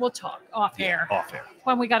 We'll talk off air. Off air.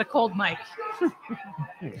 When we got a cold mic.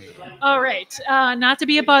 All right. Not to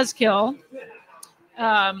be a buzzkill.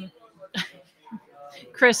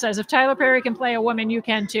 Chris says, if Tyler Perry can play a woman, you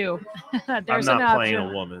can too. There's I'm not playing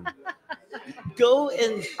a woman.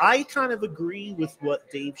 I kind of agree with what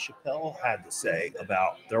Dave Chappelle had to say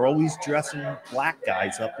about they're always dressing black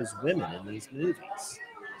guys up as women in these movies.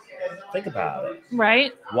 Think about it.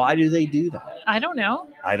 Right. Why do they do that? I don't know.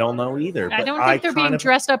 I don't know either. I don't think they're being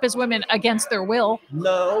dressed up as women against their will.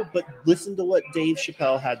 No, but listen to what Dave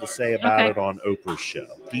Chappelle had to say about it on Oprah's show.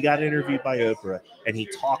 He got interviewed by Oprah, and he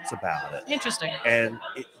talks about it. Interesting. And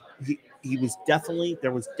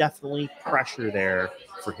there was definitely pressure there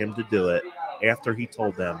for him to do it after he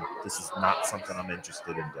told them, this is not something I'm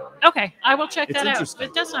interested in doing. Okay, I will check that out.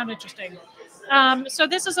 It does sound interesting. So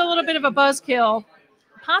this is a little bit of a buzzkill.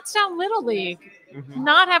 Pottstown Little League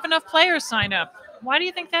not have enough players sign up. Why do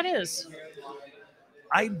you think that is?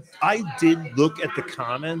 I did look at the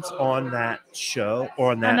comments on that show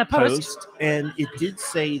or on that post, and it did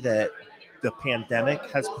say that the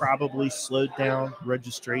pandemic has probably slowed down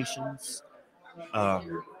registrations.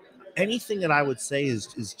 Anything that I would say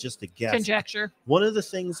is just a guess. Conjecture. One of the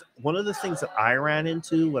things that I ran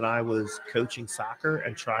into when I was coaching soccer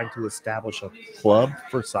and trying to establish a club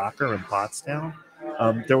for soccer in Pottstown,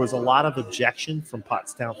 there was a lot of objection from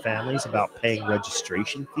Pottstown families about paying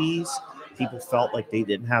registration fees. People felt like they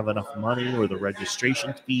didn't have enough money or the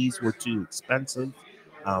registration fees were too expensive.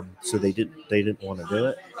 So they didn't want to do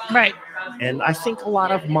it. Right. And I think a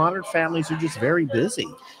lot of modern families are just very busy.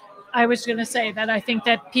 I was going to say that I think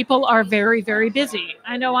that people are very, very busy.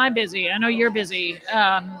 I know I'm busy. I know you're busy.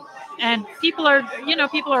 And people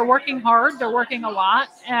are working hard. They're working a lot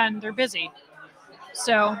and they're busy.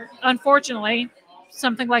 So unfortunately,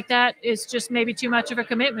 something like that is just maybe too much of a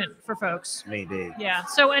commitment for folks. Maybe. Yeah.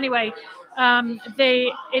 So anyway,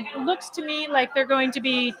 it looks to me like they're going to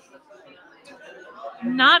be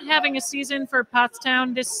not having a season for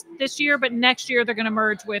Pottstown this year, but next year they're going to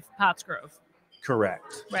merge with Pottsgrove.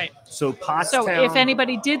 Correct. Right. So Pottstown. So if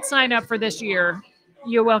anybody did sign up for this year,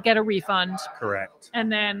 you will get a refund. Correct.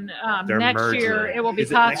 And then They're next merging. year it will be Is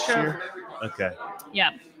it next Pottsgrove. year? Okay.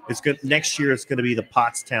 Yeah. It's good. Next year it's going to be the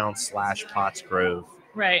Pottstown / Pottsgrove.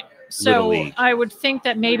 Right. Little So League. I would think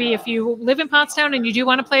that maybe if you live in Pottstown and you do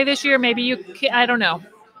want to play this year, maybe I don't know.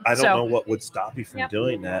 I don't know what would stop you from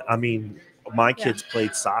doing that. I mean, my kids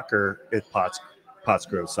played soccer at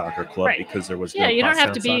Pottsgrove Soccer Club because there was no you don't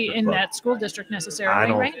have to Pottstown be Soccer in Club. that school district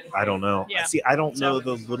necessarily, right? I don't know. Yeah. See, I don't know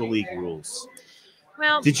the Little League rules.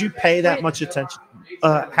 Well, did you pay that much attention?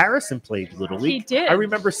 Harrison played Little League. He did. I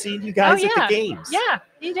remember seeing you guys at the games. Yeah,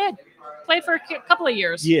 he did. Played for a couple of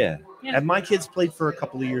years. Yeah. And my kids played for a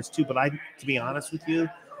couple of years too. But to be honest with you,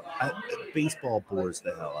 baseball bores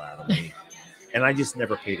the hell out of me. And I just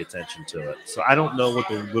never paid attention to it. So I don't know what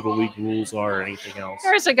the Little League rules are or anything else.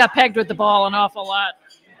 Harrison got pegged with the ball an awful lot.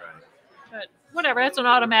 Right. But whatever, that's an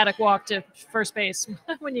automatic walk to first base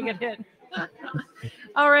when you get hit.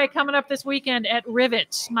 All right, coming up this weekend at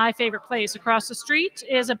Rivet, my favorite place across the street,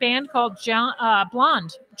 is a band called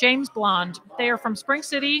James Blonde. They are from Spring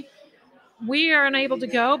City. We are unable to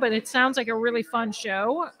go, but it sounds like a really fun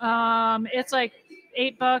show. It's like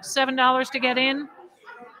 $8, $7 to get in.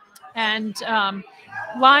 And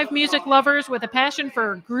live music lovers with a passion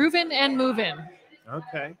for groovin' and movin'.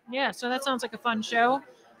 Okay. Yeah, so that sounds like a fun show.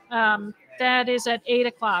 That is at 8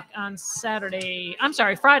 o'clock on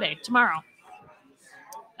Friday, tomorrow.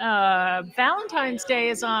 Valentine's Day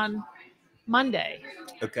is on Monday.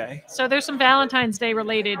 Okay. So there's some Valentine's Day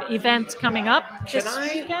related events coming up this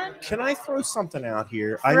weekend. Can I throw something out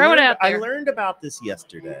here? Throw it out there. I learned about this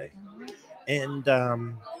yesterday. And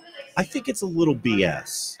I think it's a little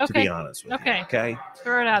BS, to be honest with you. Okay.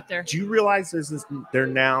 Throw it out there. Do you realize they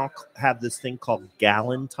now have this thing called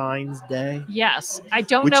Galentine's Day? Yes. I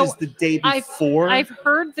don't know. Which is the day before I've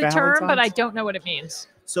heard the term, but I Valentine's? don't know what it means.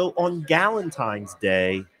 So on Galentine's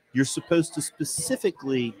Day, you're supposed to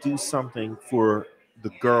specifically do something for the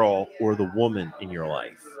girl or the woman in your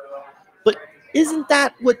life. But isn't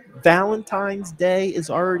that what Valentine's Day is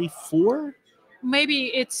already for? Maybe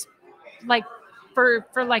it's like for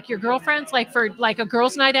like your girlfriends, like for like a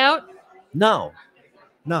girls' night out? No.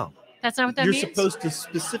 That's not what that means? You're supposed to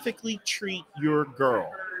specifically treat your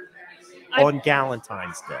girl on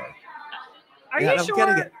Galentine's Day. Are you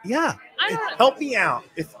sure? Yeah. Help me out.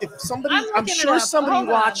 If somebody, I'm sure somebody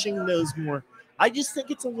watching knows more. I just think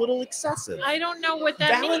it's a little excessive. I don't know what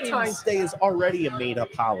that means. Valentine's Day is already a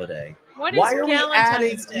made-up holiday. Why are we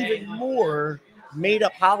adding even more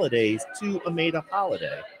made-up holidays to a made-up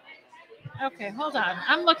holiday? Okay, hold on.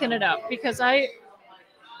 I'm looking it up because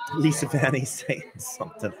Lisa Vanny's saying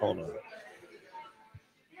something. Hold on.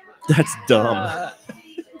 That's dumb.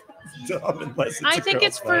 Dumb unless I think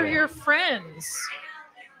it's for your friends.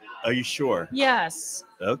 Are you sure? Yes.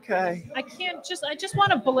 Okay. I just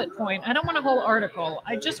want a bullet point. I don't want a whole article.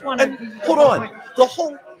 I just want to. Hold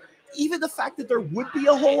on. Even the fact that there would be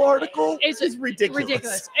a whole article is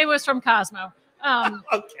ridiculous. It was from Cosmo.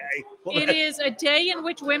 Okay. It is a day in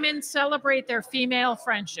which women celebrate their female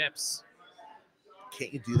friendships.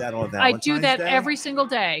 Can't you do that on Valentine's Day? I do that every single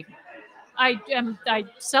day. I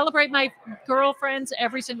celebrate my girlfriends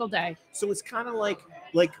every single day. So it's kind of like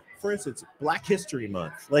for instance, Black History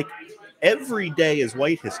Month. Like every day is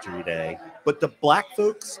White History Day, but the black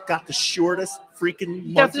folks got the shortest freaking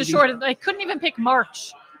month. That's the shortest. They couldn't even pick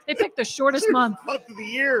March. They picked the shortest month of the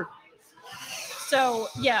year. So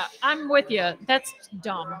yeah, I'm with you. That's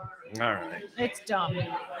dumb. All right. It's dumb.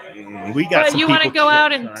 We got. But you want to go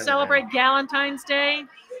out and celebrate Galentine's Day?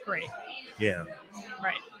 Great. Yeah.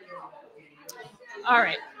 Right. All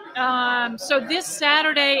right. So this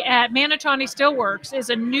Saturday at Manatawny Steelworks is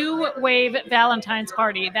a new wave Valentine's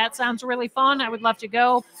party. That sounds really fun. I would love to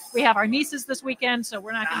go. We have our nieces this weekend, so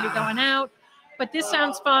we're not going to be going out. But this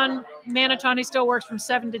sounds fun. Manatawny Steelworks from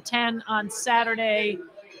 7 to 10 on Saturday.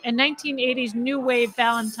 A 1980s new wave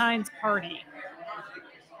Valentine's party.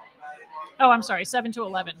 Oh, I'm sorry, 7 to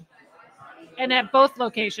 11. And at both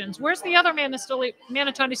locations. Where's the other Manatawny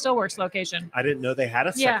Steelworks location? I didn't know they had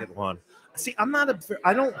a second one. See,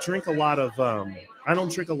 I don't drink a lot of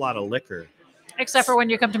liquor. Except for when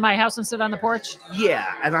you come to my house and sit on the porch.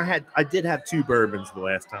 Yeah, and I did have 2 bourbons the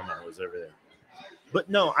last time I was over there. But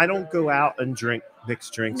no, I don't go out and drink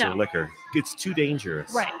mixed drinks or liquor. It's too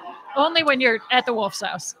dangerous. Right. Only when you're at the Wolf's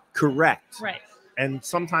house. Correct. Right. And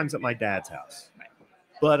sometimes at my dad's house. Right.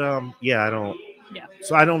 But yeah, I don't. Yeah.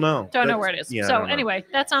 So I don't know. Don't know where it is. Yeah, so anyway,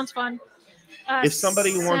 that sounds fun. If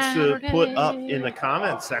somebody wants to put up in the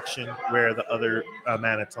comments section where the other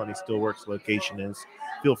Manatoni Steelworks location is,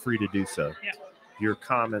 feel free to do so. Yeah. Your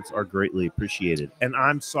comments are greatly appreciated. And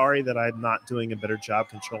I'm sorry that I'm not doing a better job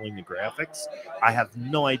controlling the graphics. I have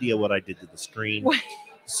no idea what I did to the screen.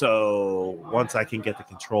 So once I can get the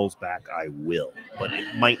controls back, I will. But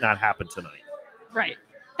it might not happen tonight. Right.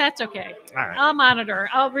 That's okay. All right. I'll monitor.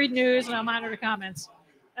 I'll read news and I'll monitor comments.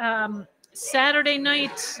 Saturday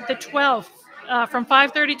night, the 12th, from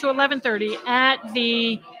 5:30 to 11:30 at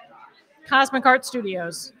the Cosmic Art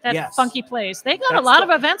Studios, that funky place. They got a lot of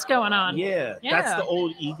events going on. Yeah, that's the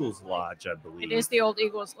old Eagles Lodge, I believe. It is the old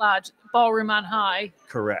Eagles Lodge, ballroom on high.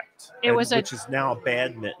 Correct. Which is now a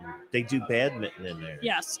badminton. They do badminton in there.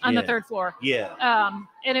 Yes, on the 3rd floor. Yeah.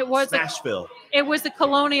 And it was Nashville. It was the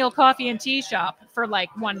Colonial Coffee and Tea Shop for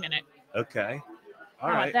like 1 minute. Okay. All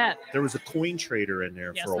How right. about that? There was a coin trader in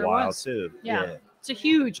there for a there while was. too. Yeah. It's a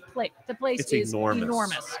huge place. The place is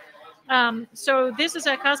enormous. So this is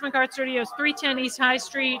at Cosmic Art Studios, 310 East High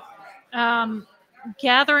Street.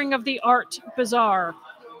 Gathering of the Art Bazaar.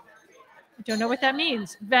 I don't know what that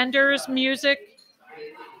means. Vendors, music.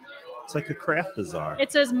 It's like a craft bazaar.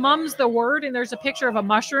 It says "Mum's the word," and there's a picture of a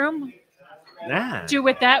mushroom. Nah. Do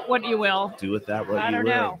with that what you will. Do with that what you will. I don't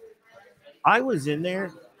know. I was in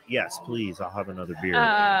there. Yes, please. I'll have another beer.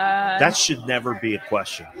 That should never be a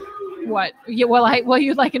question. What? Yeah, well,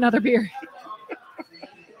 you'd like another beer.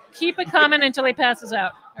 Keep it coming until he passes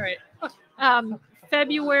out. All right.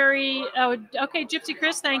 February. Oh, okay. Gypsy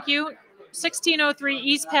Chris, thank you. 1603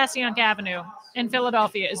 East Passyunk Avenue in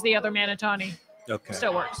Philadelphia is the other Manatoni. Okay.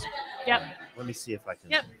 Still works. Yep. Let me see if I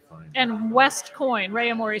can find it. And West Coin. Ray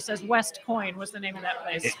Amori says West Coin was the name of that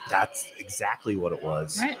place. That's exactly what it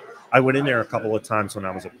was. Right. I went in there a couple of times when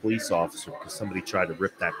I was a police officer because somebody tried to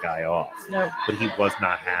rip that guy off. No. But he was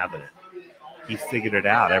not having it. He figured it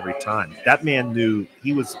out every time. That man knew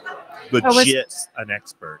he was legit an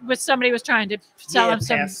expert. Somebody was trying to sell him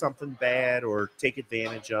pass something bad or take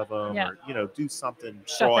advantage of him or do something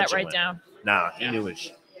shut fraudulent. that right down. Nah, he knew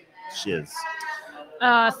his shiz.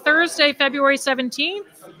 Thursday, February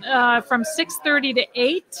 17th, from 6:30 to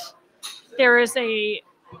 8, there is a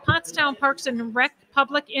Pottstown Parks and Rec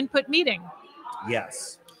public input meeting.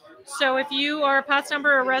 Yes. So if you are a Pottstown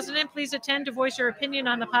Borough resident, please attend to voice your opinion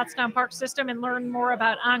on the Pottstown Park system and learn more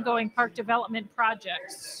about ongoing park development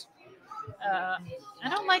projects. I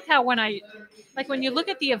don't like how when you look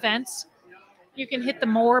at the events, you can hit the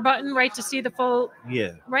more button, right, to see the full,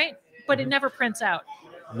 right? But it never prints out.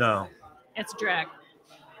 No. It's a drag.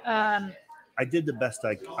 I did the best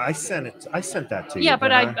I sent it. I sent that to you. Yeah,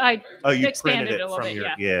 but I you expanded printed it a little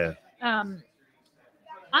bit. Yeah.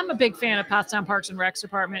 I'm a big fan of Pottstown Parks and Recs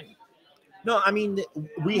Department. No, I mean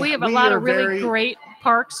we have a lot of really great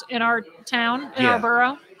parks in our town, in our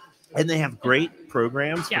borough, and they have great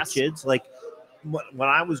programs for kids. Like when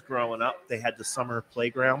I was growing up, they had the summer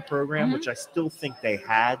playground program, which I still think they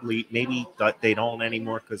had. Maybe they don't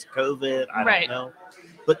anymore because COVID. I don't know.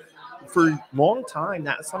 But for a long time,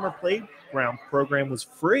 that summer playground program was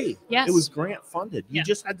free. Yes. It was grant funded. You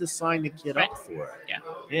just had to sign the kid up for it.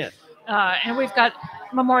 Yeah. And we've got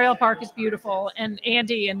Memorial Park is beautiful, and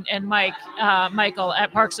Andy and Michael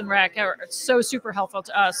at Parks and Rec are so super helpful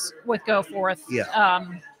to us with Go Forth.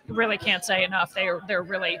 Really can't say enough. They're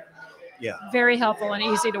really very helpful and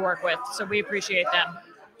easy to work with. So we appreciate them.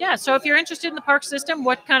 Yeah. So if you're interested in the park system,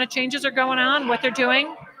 what kind of changes are going on, what they're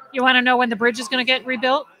doing, you want to know when the bridge is going to get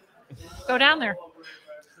rebuilt, go down there.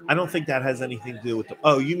 I don't think that has anything to do with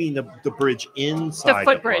you mean the bridge inside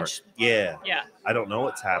the footbridge. Yeah. Yeah. I don't know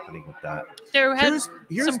what's happening with that. There has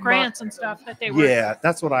some grants and stuff that they were. Yeah,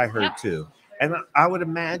 that's what I heard too. And I would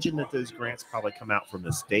imagine that those grants probably come out from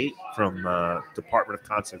the state, from Department of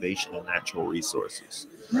Conservation and Natural Resources.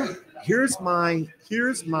 Here's my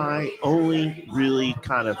only really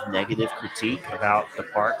kind of negative critique about the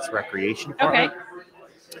Parks Recreation Department. Okay.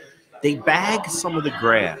 They bag some of the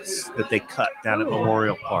grass that they cut down at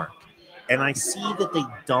Memorial Park. And I see that they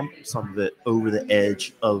dump some of it over the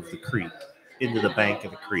edge of the creek, into the bank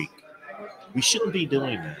of the creek. We shouldn't be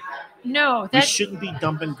doing that. No. We shouldn't be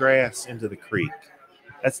dumping grass into the creek.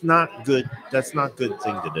 That's not good. That's not a good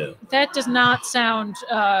thing to do. That does not sound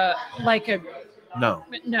like a... No.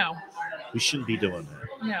 No. We shouldn't be doing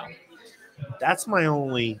that. No. That's my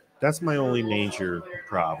only That's my only major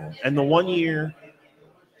problem. And the one year,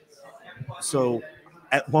 so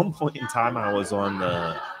at one point in time,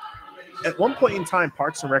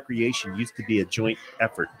 Parks and Recreation used to be a joint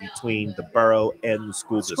effort between the borough and the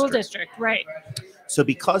school district. Right. So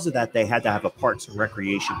because of that, they had to have a Parks and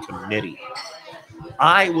Recreation committee.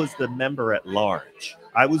 I was the member at large.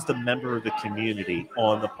 I was the member of the community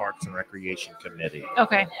on the Parks and Recreation committee.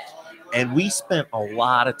 Okay. And we spent a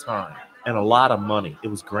lot of time and a lot of money. It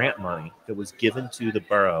was grant money that was given to the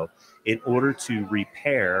borough in order to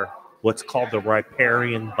repair what's called the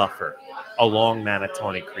riparian buffer along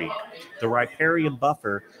Manatawny Creek. The riparian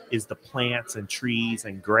buffer is the plants and trees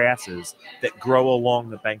and grasses that grow along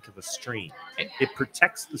the bank of a stream. It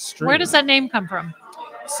protects the stream. Where does that name come from?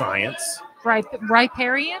 Science.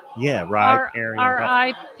 Riparian? Yeah, riparian.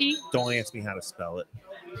 R-I-P? Don't ask me how to spell it.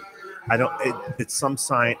 It's some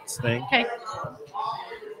science thing. Okay.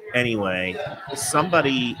 Anyway,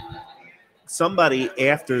 somebody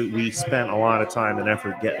after we spent a lot of time and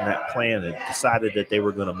effort getting that planted decided that they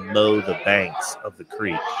were going to mow the banks of the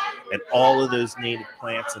creek, and all of those native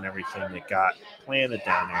plants and everything that got planted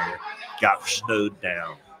down there got snowed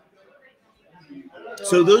down.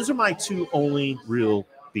 So those are my two only real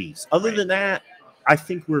beefs. Other than that, I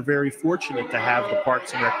think we're very fortunate to have the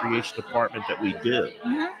Parks and Recreation Department that we do,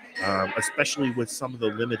 especially with some of the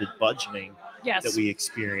limited budgeting that we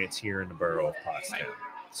experience here in the borough of Pottstown.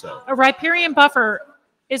 So, a riparian buffer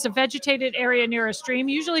is a vegetated area near a stream,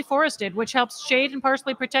 usually forested, which helps shade and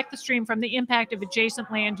partially protect the stream from the impact of adjacent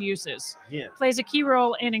land uses. Yeah. Plays a key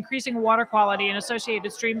role in increasing water quality in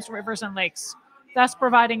associated streams, rivers, and lakes, thus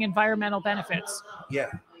providing environmental benefits. Yeah.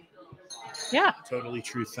 Yeah. Totally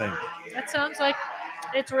true thing. That sounds like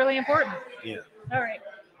it's really important. Yeah. All right.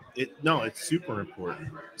 It's super important.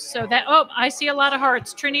 So I see a lot of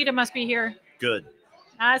hearts. Trinita must be here. Good.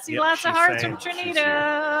 I see lots of hearts from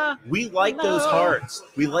Trinita. We like those hearts.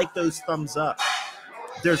 We like those thumbs up.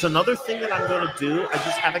 There's another thing that I'm going to do. I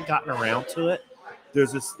just haven't gotten around to it.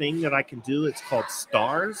 There's this thing that I can do. It's called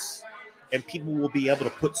stars. And people will be able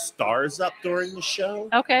to put stars up during the show.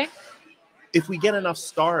 Okay. If we get enough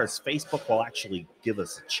stars, Facebook will actually give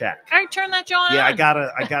us a check. All right, turn that, John. Yeah, I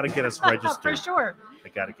gotta get us registered. For sure. I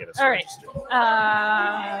gotta get us registered. All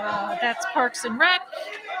right. That's Parks and Rec.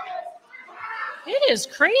 It is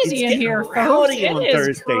crazy in here, folks. It is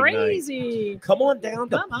Thursday crazy. Night. Come on down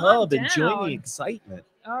to pub and join the excitement.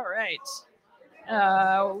 All right.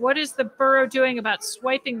 What is the borough doing about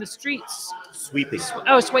swiping the streets? Sweeping.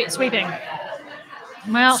 Sweeping.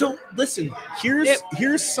 Well, so listen.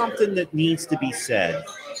 Here's something that needs to be said.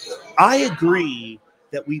 I agree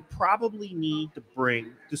that we probably need to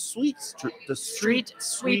bring the street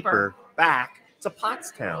sweeper back to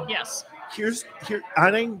Pottstown. Yes.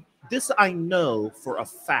 I know for a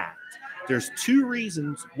fact. There's two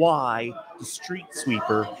reasons why the street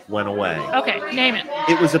sweeper went away. Okay, name it.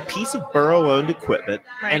 It was a piece of borough-owned equipment,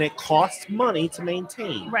 and it costs money to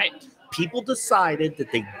maintain. Right. People decided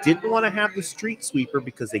that they didn't want to have the street sweeper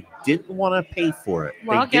because they didn't want to pay for it.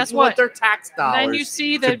 Well, they guess didn't what? Want their tax dollars then you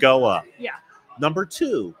see to go up. Yeah. Number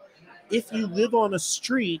two, if you live on a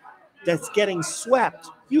street that's getting swept,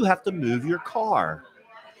 you have to move your car.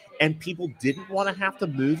 And people didn't want to have to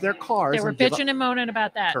move their cars. They were bitching and moaning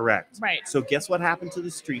about that. Correct. Right. So guess what happened to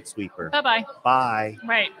the street sweeper? Bye-bye. Bye.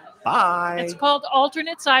 Right. Bye. It's called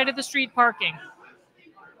alternate side of the street parking.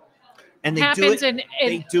 And they happens do it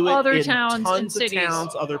in other in towns tons and cities. Of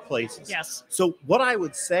towns, other places. Yes. So what I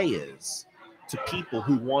would say is to people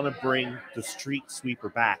who want to bring the street sweeper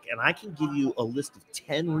back, and I can give you a list of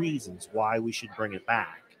 10 reasons why we should bring it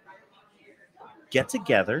back. Get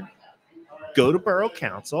together. Go to borough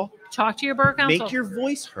council. Talk to your borough council. Make your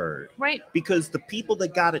voice heard. Right. Because the people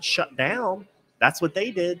that got it shut down, that's what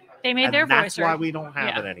they did. They made their voice heard. That's why we don't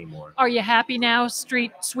have it anymore. Are you happy now,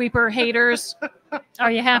 street sweeper haters?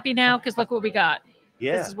 Are you happy now? Because look what we got.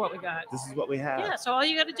 Yeah. This is what we got. This is what we have. Yeah. So all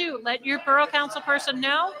you got to do, let your borough council person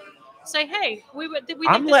know. Say, hey, we think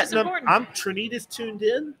I'm this letting is them. important. Trinita's tuned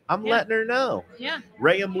in. I'm letting her know. Yeah.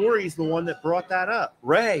 Ray Amori's the one that brought that up.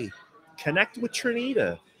 Ray, connect with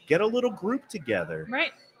Trinita. Get a little group together.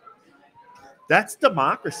 Right. That's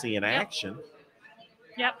democracy in action.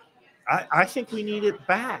 Yep. I think we need it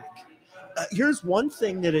back. Here's one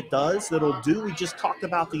thing that it does that'll do. We just talked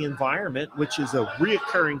about the environment, which is a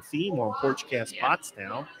reoccurring theme on Porchcast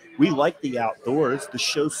Pottstown. We like the outdoors. The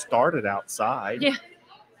show started outside. Yeah.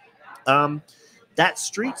 That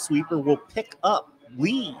street sweeper will pick up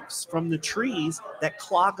leaves from the trees that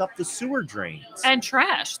clog up the sewer drains. And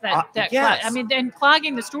trash yes. I mean, and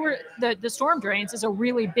clogging the storm drains is a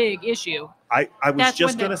really big issue. I was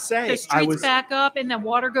just going to say, the streets back up and then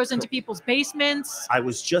water goes into people's basements. I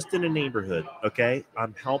was just in a neighborhood, okay?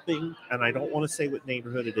 I'm helping, and I don't want to say what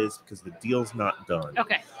neighborhood it is because the deal's not done.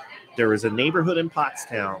 Okay. There is a neighborhood in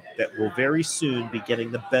Pottstown that will very soon be getting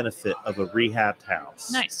the benefit of a rehabbed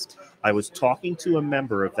house. Nice. I was talking to a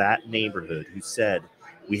member of that neighborhood who said,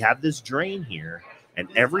 we have this drain here, and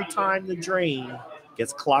every time the drain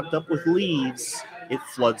gets clogged up with leaves, it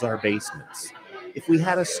floods our basements. If we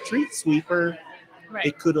had a street sweeper,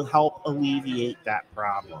 it could help alleviate that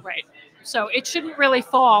problem. Right. So it shouldn't really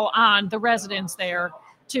fall on the residents there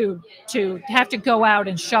to have to go out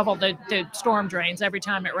and shovel the storm drains every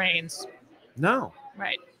time it rains. No.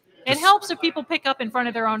 Right. It helps if people pick up in front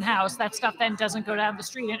of their own house. That stuff then doesn't go down the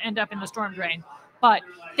street and end up in the storm drain. But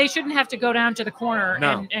they shouldn't have to go down to the corner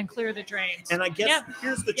and clear the drains. And I guess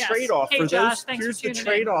here's the trade-off for Josh, those. Here's the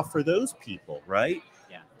trade-off for those people, right?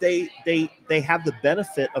 Yeah. They have the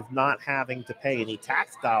benefit of not having to pay any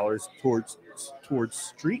tax dollars towards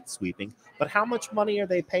street sweeping. But how much money are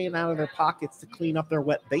they paying out of their pockets to clean up their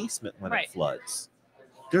wet basement when it floods?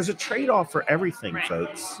 There's a trade-off for everything,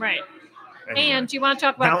 folks. Right. Anyway, and do you want to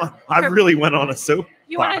talk about? Now, I really went on a soapbox.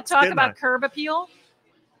 You want to talk about curb appeal,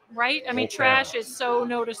 right? I mean, trash is so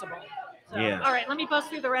noticeable. So, all right, let me buzz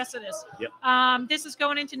through the rest of this. Yep. This is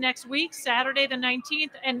going into next week, Saturday the 19th.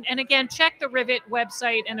 And again, check the Rivet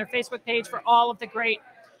website and their Facebook page for all of the great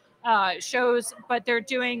shows. But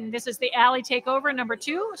this is the Alley Takeover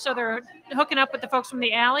 #2. So they're hooking up with the folks from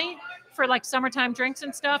the Alley for like summertime drinks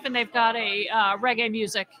and stuff. And they've got a reggae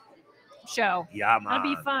music show. Yeah, man.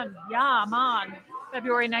 That'll be fun. Yeah, man.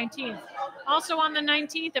 February 19th. Also on the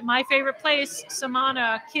 19th at my favorite place,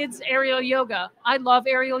 Samana, Kids Aerial Yoga. I love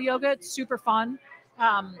aerial yoga. It's super fun.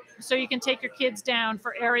 So you can take your kids down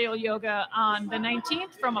for aerial yoga on the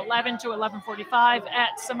 19th from 11 to 11:45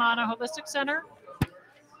 at Samana Holistic Center.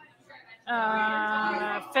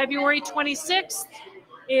 February 26th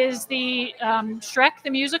is the Shrek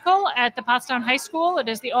the Musical at the Pottstown High School. It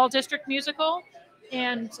is the all-district musical.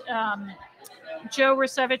 And Joe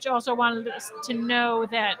Rusevich also wanted us to know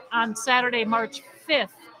that on Saturday, March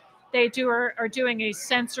 5th, they are doing a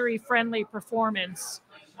sensory-friendly performance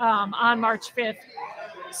on March 5th,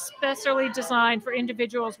 specially designed for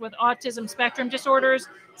individuals with autism spectrum disorders,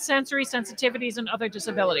 sensory sensitivities, and other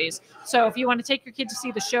disabilities. So if you want to take your kid to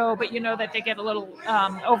see the show, but you know that they get a little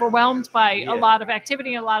overwhelmed by a lot of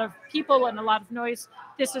activity, a lot of people, and a lot of noise,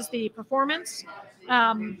 this is the performance.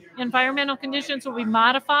 Environmental conditions will be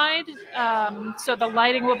modified, so the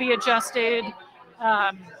lighting will be adjusted.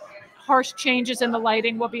 Harsh changes in the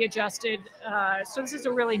lighting will be adjusted. So this is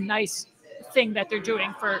a really nice thing that they're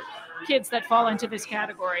doing for kids that fall into this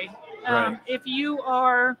category. If you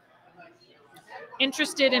are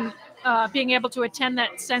interested in being able to attend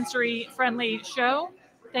that sensory-friendly show,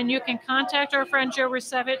 then you can contact our friend Joe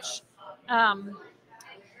Rusevich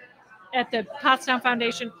at the Pottstown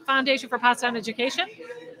Foundation for Pottstown Education,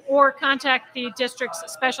 or contact the district's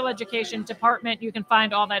special education department. You can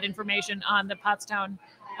find all that information on the Pottstown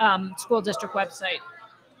School District website.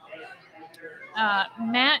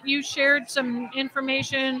 Matt, you shared some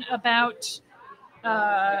information about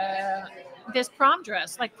this prom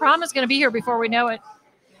dress. Like, prom is going to be here before we know it.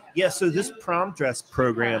 Yeah, so this prom dress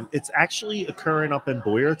program, it's actually occurring up in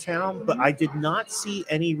Boyertown, but I did not see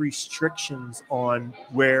any restrictions on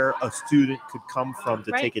where a student could come from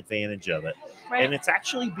to take advantage of it. And it's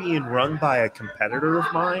actually being run by a competitor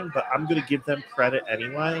of mine, but I'm going to give them credit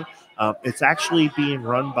anyway. It's actually being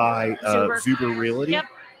run by Zuber Realty.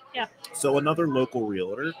 Yep. So another local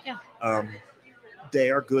realtor. Yeah.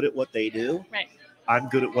 They are good at what they do. Right. I'm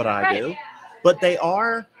good at what I do. But they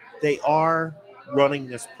are running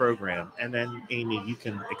this program. And then, Amy, you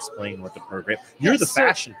can explain what the program. You're the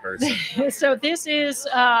fashion person. So this is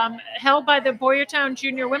held by the Boyertown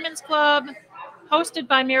Junior Women's Club, hosted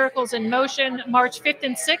by Miracles in Motion, March 5th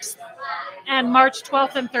and 6th, and March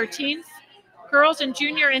 12th and 13th. Girls in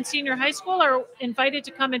junior and senior high school are invited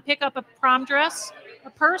to come and pick up a prom dress, a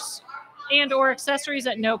purse, and or accessories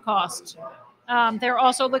at no cost. They're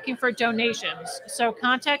also looking for donations. So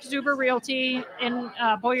contact Zuber Realty in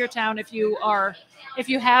Boyertown if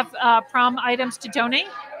you have prom items to donate.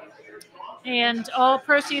 And all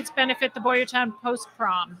proceeds benefit the Boyertown Post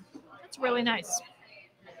Prom. That's really nice.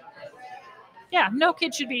 Yeah, no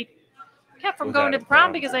kid should be kept from going to the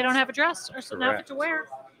prom because they don't have a dress or an outfit to wear.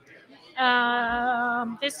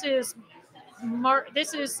 This is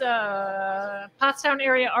Pottstown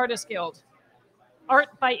Area Artist Guild.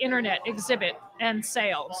 art by internet exhibit and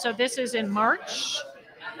sale. So this is in March.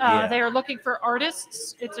 Yeah. They are looking for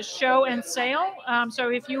artists. It's a show and sale. So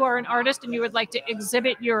if you are an artist and you would like to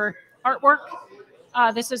exhibit your artwork,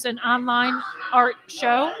 this is an online art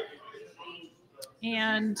show.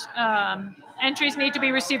 And entries need to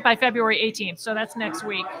be received by February 18th. So that's next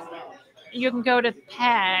week. You can go to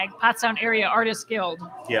PAG, Pottstown Area Artists Guild.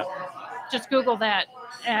 Yeah. Just Google that.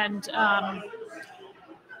 And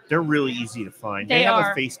they're really easy to find. They have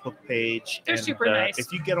are. a Facebook page. They're super nice.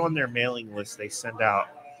 If you get on their mailing list, they send out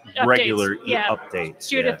Updates. regular Yeah. updates.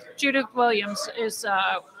 Judith Williams is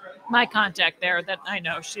my contact there that I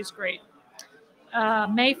know. She's great.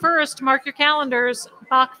 May 1st, mark your calendars,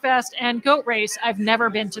 Bachfest and goat race. I've never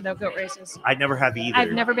been to the goat races. I never have either.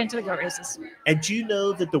 I've never been to the goat races. And do you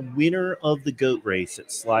know that the winner of the goat race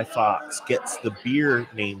at Sly Fox gets the beer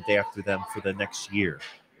named after them for the next year?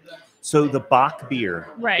 So the Bach beer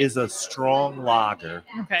is a strong lager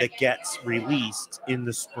that gets released in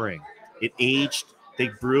the spring. It aged, they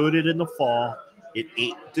brewed it in the fall.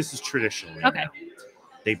 This is traditional. Right now.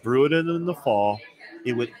 They brew it in the fall.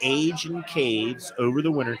 It would age in caves over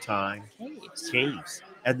the wintertime. Caves.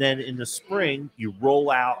 And then in the spring, you roll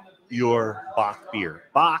out your Bach beer.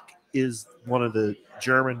 Bach is one of the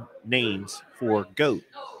German names for goat.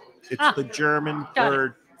 It's the German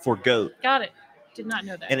word for goat. Got it. Did not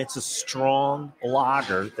know that. And it's a strong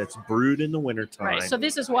lager that's brewed in the wintertime. Right. So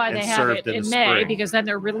this is why they have it in May, spring. because then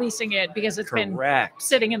they're releasing it because it's been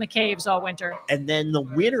sitting in the caves all winter. And then the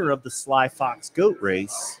winner of the Sly Fox goat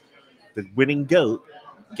race, the winning goat,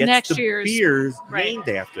 gets next the year's beers named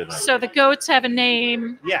after them. So the goats have a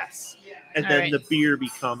name. Yes. And then the beer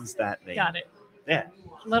becomes that name. Got it. Yeah.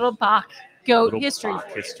 Little Bach goat history.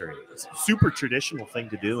 Bach history. It's a super traditional thing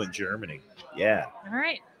to do in Germany. Yeah. All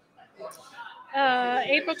right.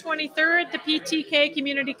 April 23rd, the PTK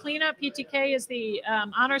Community Cleanup. PTK is the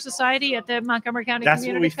Honor Society at the Montgomery County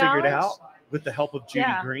Community College. That's what we figured out with the help of Judy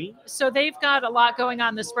Green. So they've got a lot going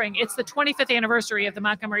on this spring. It's the 25th anniversary of the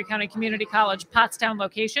Montgomery County Community College Pottstown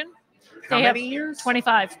location. How many years?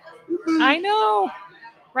 25. I know,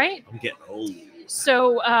 right? I'm getting old.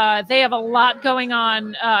 So they have a lot going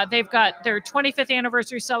on. They've got their 25th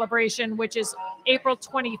anniversary celebration, which is April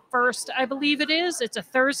 21st, I believe it is. It's a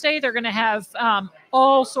Thursday. They're going to have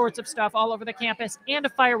all sorts of stuff all over the campus and a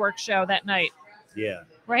fireworks show that night. Yeah.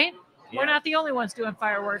 Right? Yeah. We're not the only ones doing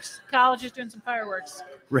fireworks. College is doing some fireworks.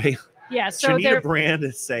 Ray. Yeah. So Shanita Brand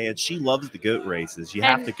is saying she loves the goat races. You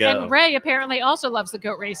have to go. And Ray apparently also loves the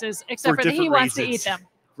goat races, except for that he wants to eat them.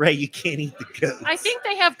 Ray, you can't eat the goats. I think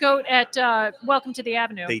they have goat at Welcome to the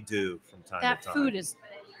Avenue. They do from time to time. That food is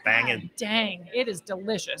banging. Dang, it is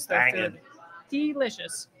delicious. Banging.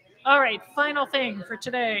 Delicious. All right, final thing for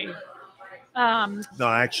today. No,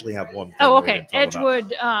 I actually have one thing. Oh, okay.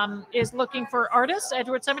 Edgewood is looking for artists.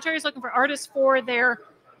 Edgewood Cemetery is looking for artists for their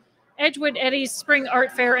Edgewood Eddie's Spring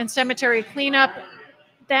Art Fair and Cemetery Cleanup.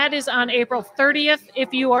 That is on April 30th.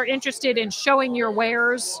 If you are interested in showing your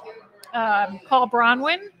wares, call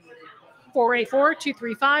Bronwyn,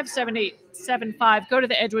 484-235-7875. Go to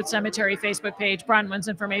the Edgewood Cemetery Facebook page. Bronwyn's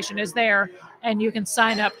information is there, and you can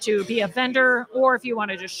sign up to be a vendor, or if you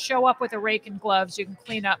want to just show up with a rake and gloves, you can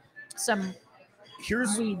clean up some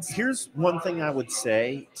weeds. Here's one thing I would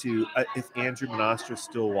say to if Andrew Monastra is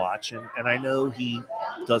still watching, and I know he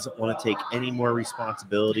doesn't want to take any more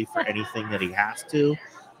responsibility for anything that he has to,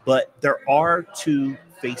 but there are 2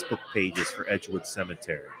 Facebook pages for Edgewood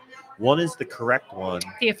Cemetery. One is the correct one.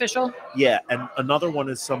 The official? Yeah, and another one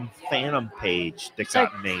is some phantom page that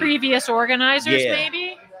got made. Previous organizers,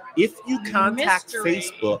 maybe? If you contact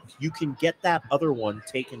Facebook, you can get that other one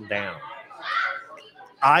taken down.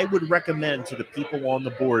 I would recommend to the people on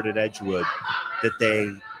the board at Edgewood that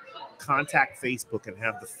they contact Facebook and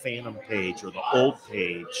have the phantom page or the old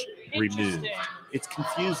page removed. It's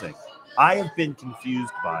confusing. I have been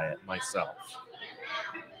confused by it myself.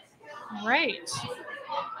 Right.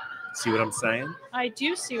 See what I'm saying? I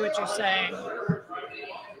do see what you're saying.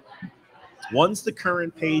 One's the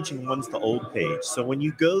current page and one's the old page. So when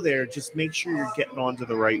you go there, just make sure you're getting onto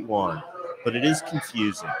the right one. But it is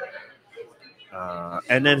confusing.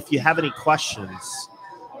 And then if you have any questions,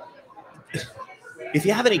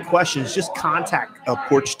 just contact a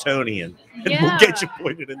Porchtonian and we'll get you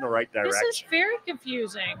pointed in the right direction. This is very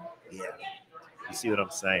confusing. Yeah. You see what I'm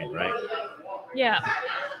saying, right? Yeah.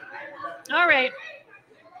 All right.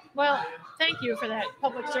 Well, thank you for that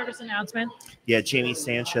public service announcement. Yeah, Jamie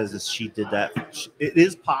Sanchez, she did that. It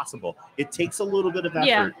is possible. It takes a little bit of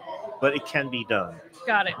effort, but it can be done.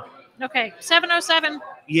 Got it. Okay, 7:07.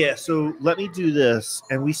 Yeah, so let me do this.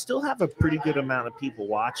 And we still have a pretty good amount of people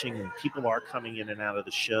watching, and people are coming in and out of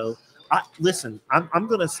the show. I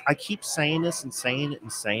keep saying this and saying it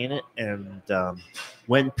and saying it. And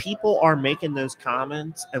when people are making those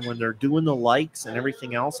comments and when they're doing the likes and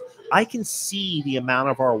everything else, I can see the amount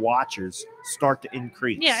of our watchers start to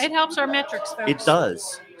increase. Yeah, it helps our metrics, folks. It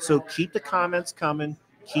does. So keep the comments coming,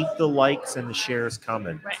 keep the likes and the shares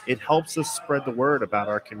coming. Right. It helps us spread the word about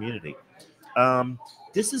our community.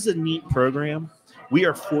 This is a neat program. We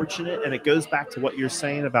are fortunate, and it goes back to what you're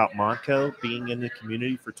saying about Montco being in the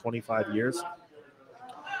community for 25 years.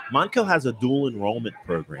 Montco has a dual enrollment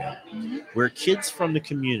program where kids from the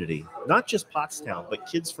community, not just Pottstown, but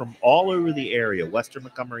kids from all over the area, Western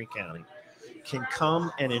Montgomery County, can come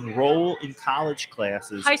and enroll in college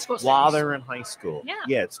classes while they're in high school.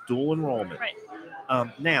 Yeah, it's dual enrollment. Right.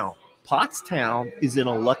 Now, Pottstown is in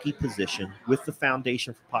a lucky position with the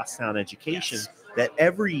Foundation for Pottstown Education that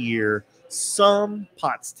every year some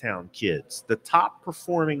Pottstown kids, the top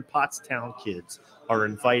performing Pottstown kids, are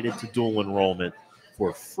invited to dual enrollment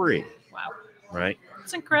for free. Wow. Right?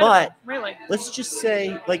 It's incredible. But really. Let's just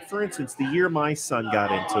say, like, for instance, the year my son got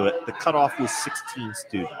into it, the cutoff was 16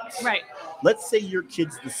 students. Right. Let's say your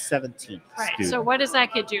kid's the 17th right. student. So what does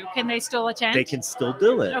that kid do? Can they still attend? They can still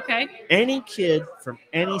do it. Okay. Any kid from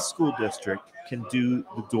any school district can do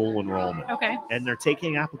the dual enrollment. Okay. And they're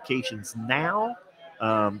taking applications now.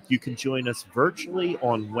 You can join us virtually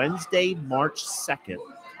on Wednesday, March 2nd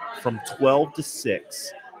from 12 to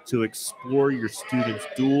 6 to explore your student's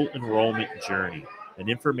dual enrollment journey, an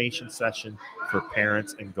information session for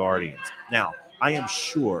parents and guardians. Now, I am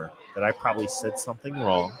sure that I probably said something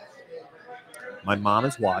wrong. My mom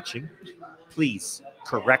is watching. Please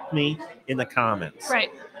correct me in the comments. Right.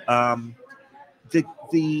 The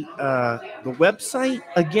website,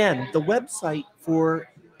 again, the website for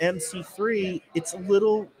MC3, it's a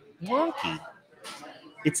little wonky.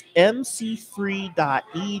 It's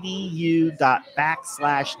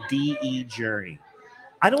mc3.edu./DE journey.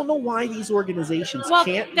 I don't know why these organizations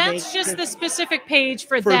can't that's just the specific page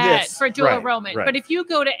for that, this. for dual Right, enrollment. right. But if you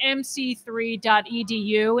go to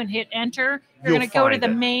mc3.edu and hit enter, you're going to go to the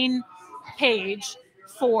main page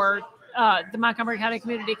for the Montgomery County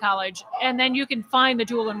Community College, and then you can find the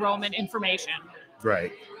dual enrollment information.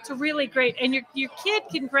 Right. It's really great. And your kid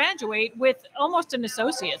can graduate with almost an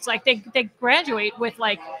associate's. Like they graduate with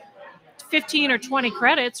like 15 or 20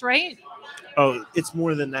 credits, right? Oh, it's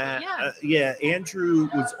more than that. Yeah. Andrew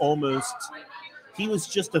he was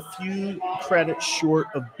just a few credits short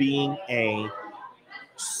of being a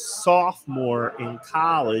sophomore in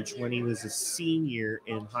college when he was a senior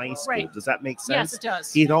in high school. Right. Does that make sense? Yes, it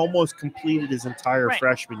does. He'd almost completed his entire Right.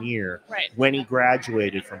 freshman year Right. when he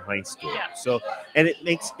graduated from high school. Yeah. So, and it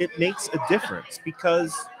makes a difference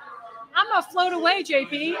because I'm going to float away,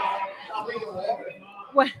 JP.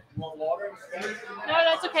 What? No,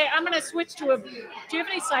 that's okay. I'm going to switch to do you have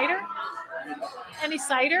any cider? Any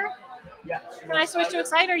cider? Yeah. Can I switch to a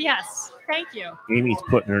cider? Yes. Thank you. Amy's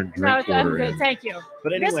putting her drink I'm order good. in. Thank you.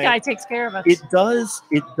 But anyway, this guy takes care of us. It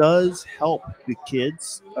does help the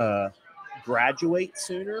kids graduate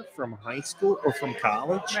sooner from high school or from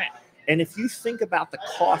college. Right. And if you think about the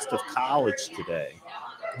cost of college today,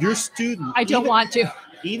 your student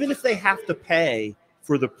even if they have to pay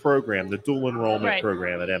for the program, the dual enrollment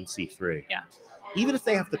program at MC3. Yeah. Even if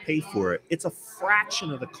they have to pay for it, it's a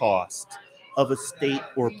fraction of the cost of a state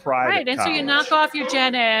or private Right, and college. so you knock off your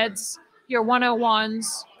gen eds, your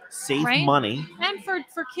 101s. Save money. And for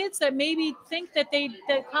kids that maybe think that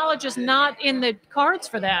that college is not in the cards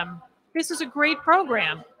for them, this is a great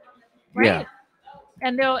program. Right? Yeah.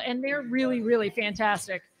 And they're really, really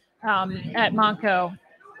fantastic at Montco.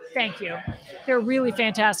 Thank you. They're really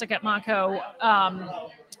fantastic at Montco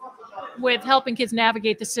with helping kids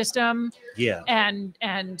navigate the system. Yeah. And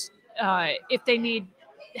if they need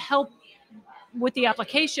help with the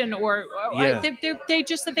application or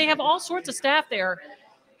they have all sorts of staff there.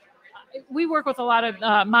 We work with a lot of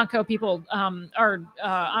Montco people on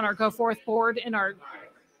our Go Forth board and our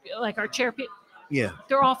chair people. Yeah.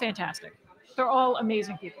 They're all fantastic. They're all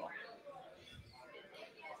amazing people.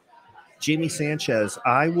 Jamie Sanchez,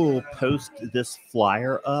 I will post this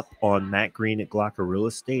flyer up on Matt Green at Glocker Real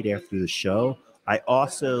Estate after the show. I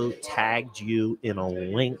also tagged you in a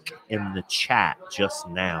link in the chat just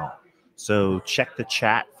now. So check the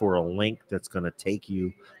chat for a link that's going to take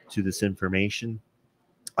you to this information.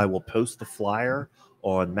 I will post the flyer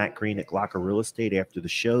on Matt Green at Glocker Real Estate after the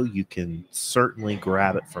show. You can certainly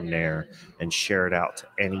grab it from there and share it out to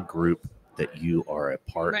any group that you are a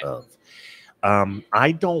part of.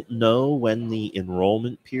 I don't know when the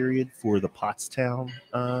enrollment period for the Pottstown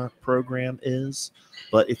program is,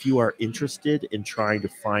 but if you are interested in trying to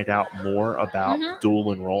find out more about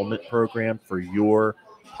dual enrollment program for your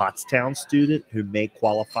Pottstown student who may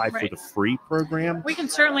qualify for Right. the free program, We can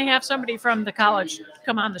certainly have somebody from the college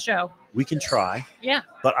come on the show. we can try. Yeah.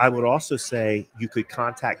 But I would also say you could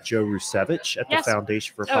contact Joe Rusevich at Yes. the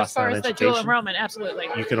Foundation for As far Pottstown as the dual Education. enrollment, absolutely.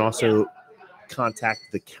 You can also contact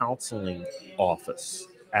the counseling office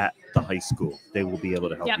at the high school. They will be able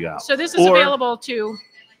to help you out. So this is Or- available to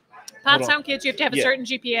Pottstown kids. You have to have a Yeah. certain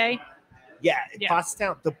GPA. Yeah, Yeah.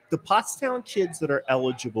 Pottstown, the Pottstown kids that are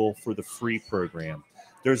eligible for the free program,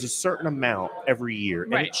 there's a certain amount every year,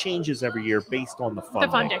 and Right. it changes every year based on the funding.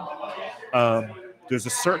 The funding. There's a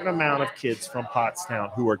certain amount of kids from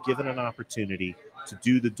Pottstown who are given an opportunity to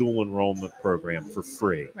do the dual enrollment program for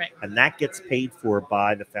free. Right. And that gets paid for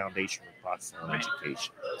by the Foundation for Pottstown Right.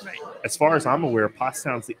 Education. Right. As far as I'm aware,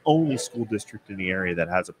 Pottstown's the only school district in the area that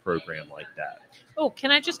has a program like that. Oh, can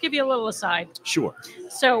I just give you a little aside? Sure.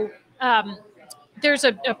 So there's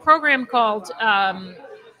a program called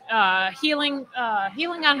Healing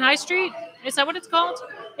on High Street. Is that what it's called?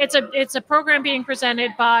 It's a program being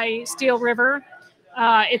presented by Steel River.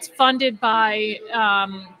 It's funded by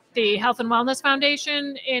the Health and Wellness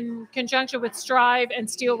Foundation in conjunction with Strive and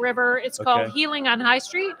Steel River. It's called Okay. Healing on High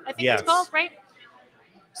Street, I think Yes. it's called, right?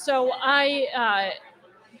 So I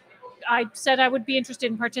said I would be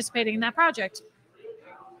interested in participating in that project.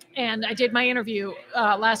 And I did my interview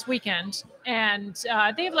last weekend, and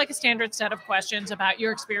they have like a standard set of questions about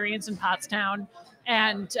your experience in Pottstown.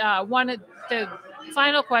 And one of the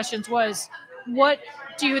final questions was, what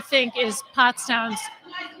do you think is Pottstown's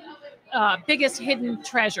biggest hidden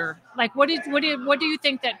treasure? Like, what do you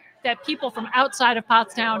think that people from outside of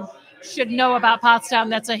Pottstown should know about Pottstown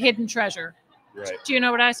that's a hidden treasure? Right. Do you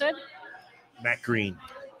know what I said? Matt Green.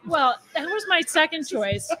 Well, that was my second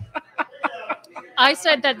choice. I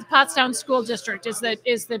said that the Pottstown School District is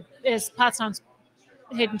Pottstown's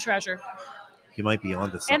hidden treasure. You might be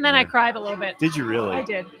onto something. And then I there. cried a little bit. Did you really? I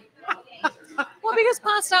did. Well, because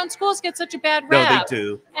Pottstown schools get such a bad No, rap. they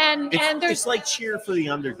do. And It's there's like cheer for the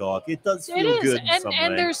underdog. It does feel it is, good in some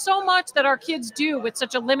and way. there's so much that our kids do with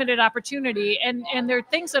such a limited opportunity, and there are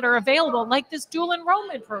things that are available, like this dual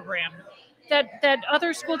enrollment program that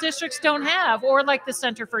other school districts don't have, or like the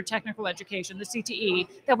Center for Technical Education, the CTE,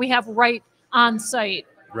 that we have right on site.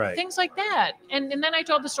 Right. Things like that. And then I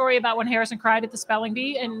told the story about when Harrison cried at the spelling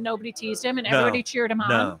bee and nobody teased him and No, everybody cheered him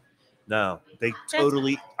on. No. They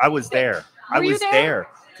totally. I was there. I Were you was there? there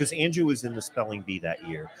because Andrew was in the spelling bee that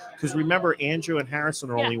year. Because remember, Andrew and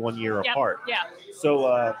Harrison are Yeah. only 1 year Yeah, apart. yeah.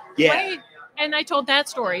 So yeah. Right? And I told that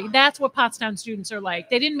story. That's what Pottstown students are like.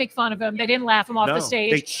 They didn't make fun of him. They didn't laugh him off No, the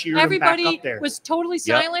stage. they cheered him back Everybody up there. was totally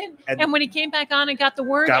Yep. silent. And- And when he came back on and got the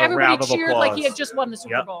word, Got a everybody round of cheered like he applause. had just won the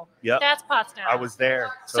Super Yep. Bowl. Yep. That's Pottstown. I was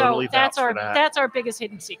there. so Totally that's vouch our for that. that's our biggest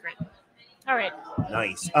hidden secret. All right.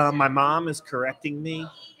 Nice. My mom is correcting me.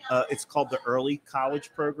 It's called the Early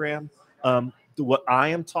College Program. What I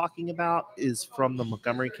am talking about is from the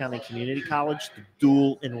Montgomery County Community College, the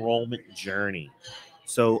dual enrollment journey.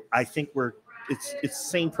 So I think it's the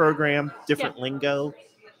same program, different lingo,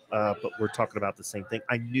 but we're talking about the same thing.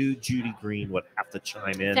 I knew Judy Green would have to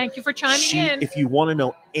chime in. Thank you for chiming in. If you want to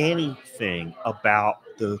know anything about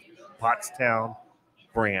the Pottstown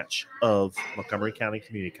branch of Montgomery County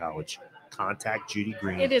Community College, contact Judy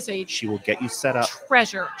Green. It is a She will get you set up.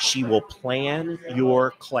 treasure. She will plan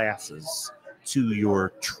your classes to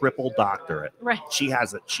your triple doctorate. Right. She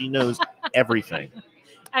has it. She knows everything.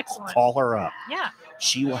 Excellent. Call her up. Yeah.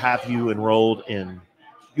 She will have you enrolled in.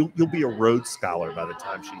 You'll be a Rhodes Scholar by the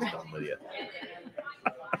time she's done with you.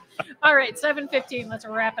 All right. 7:15. Let's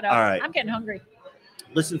wrap it up. All right. I'm getting hungry.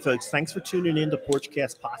 Listen, folks, thanks for tuning in to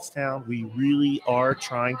Porchcast Pottstown. We really are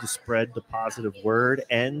trying to spread the positive word,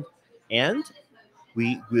 and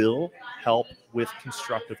we will help with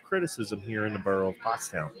constructive criticism here in the borough of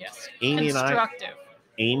Pottstown. Yes. Amy Constructive.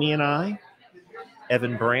 and I,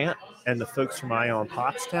 Evan Brandt, and the folks from Ion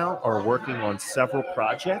Pottstown are working on several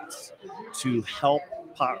projects to help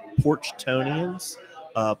Porchtonians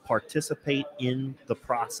participate in the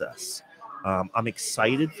process. I'm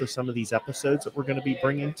excited for some of these episodes that we're going to be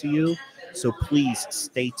bringing to you, so please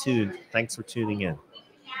stay tuned. Thanks for tuning in.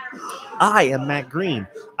 I am Matt Green.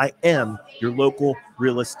 I am your local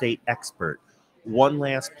real estate expert. One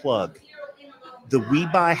last plug. The We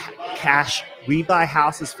Buy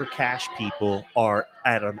Houses for Cash people are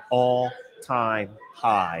at an all-time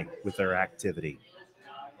high with their activity.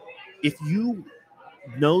 If you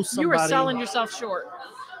know somebody, You are selling yourself short.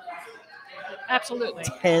 Absolutely.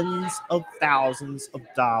 tens of thousands of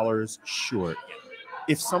dollars short.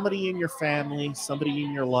 If somebody in your family, somebody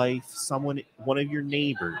in your life, one of your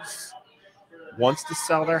neighbors wants to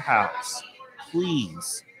sell their house,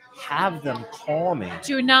 please have them call me.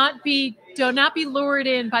 Do not be Do not be lured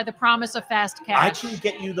in by the promise of fast cash. I can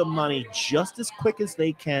get you the money just as quick as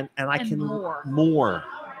they can, and I can more.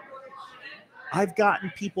 I've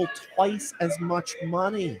gotten people twice as much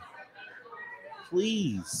money.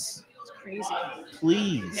 Please. It's crazy.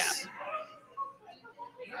 Please. Yeah.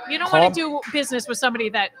 You don't want to do business with somebody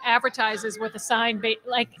that advertises with a sign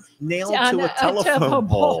like nailed to a telephone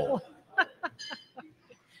pole.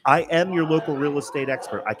 I am your local real estate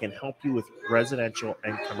expert. I can help you with residential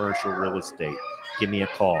and commercial real estate. Give me a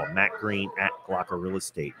call. Matt Green at Glocker Real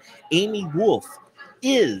Estate. Amy Wolf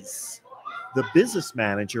is the business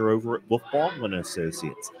manager over at Wolf Baldwin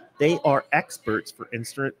Associates. They are experts, for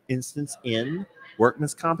instance, in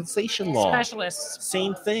workman's compensation law. Specialists.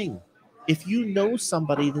 Same thing. If you know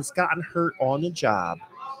somebody that's gotten hurt on the job,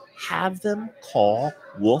 have them call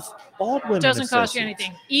Wolf Baldwin. It doesn't cost you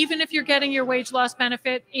anything. Even if you're getting your wage loss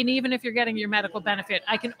benefit, and even if you're getting your medical benefit,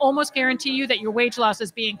 I can almost guarantee you that your wage loss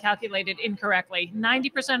is being calculated incorrectly.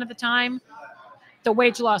 90% of the time, the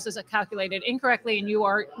wage loss is calculated incorrectly, and you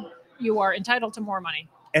are entitled to more money.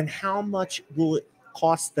 And how much will it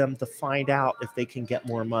cost them to find out if they can get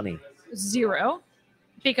more money? Zero,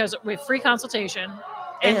 because with free consultation.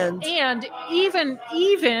 And even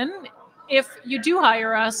if you do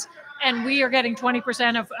hire us and we are getting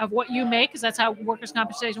 20% of what you make, because that's how workers'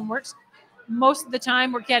 compensation works, most of the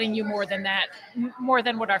time we're getting you more than that, more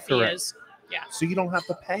than what our fee is. Yeah. So you don't have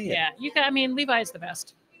to pay it. Yeah. You can. I mean, Levi is the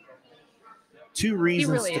best. 2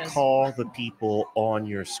 reasons to call the people on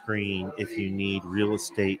your screen if you need real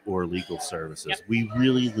estate or legal services. Yep. We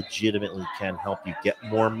really legitimately can help you get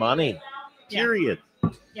more money. Period.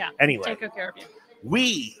 Yeah. Anyway. Take good care of you.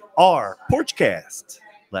 We are Porchcast.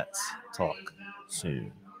 Let's talk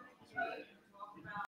soon.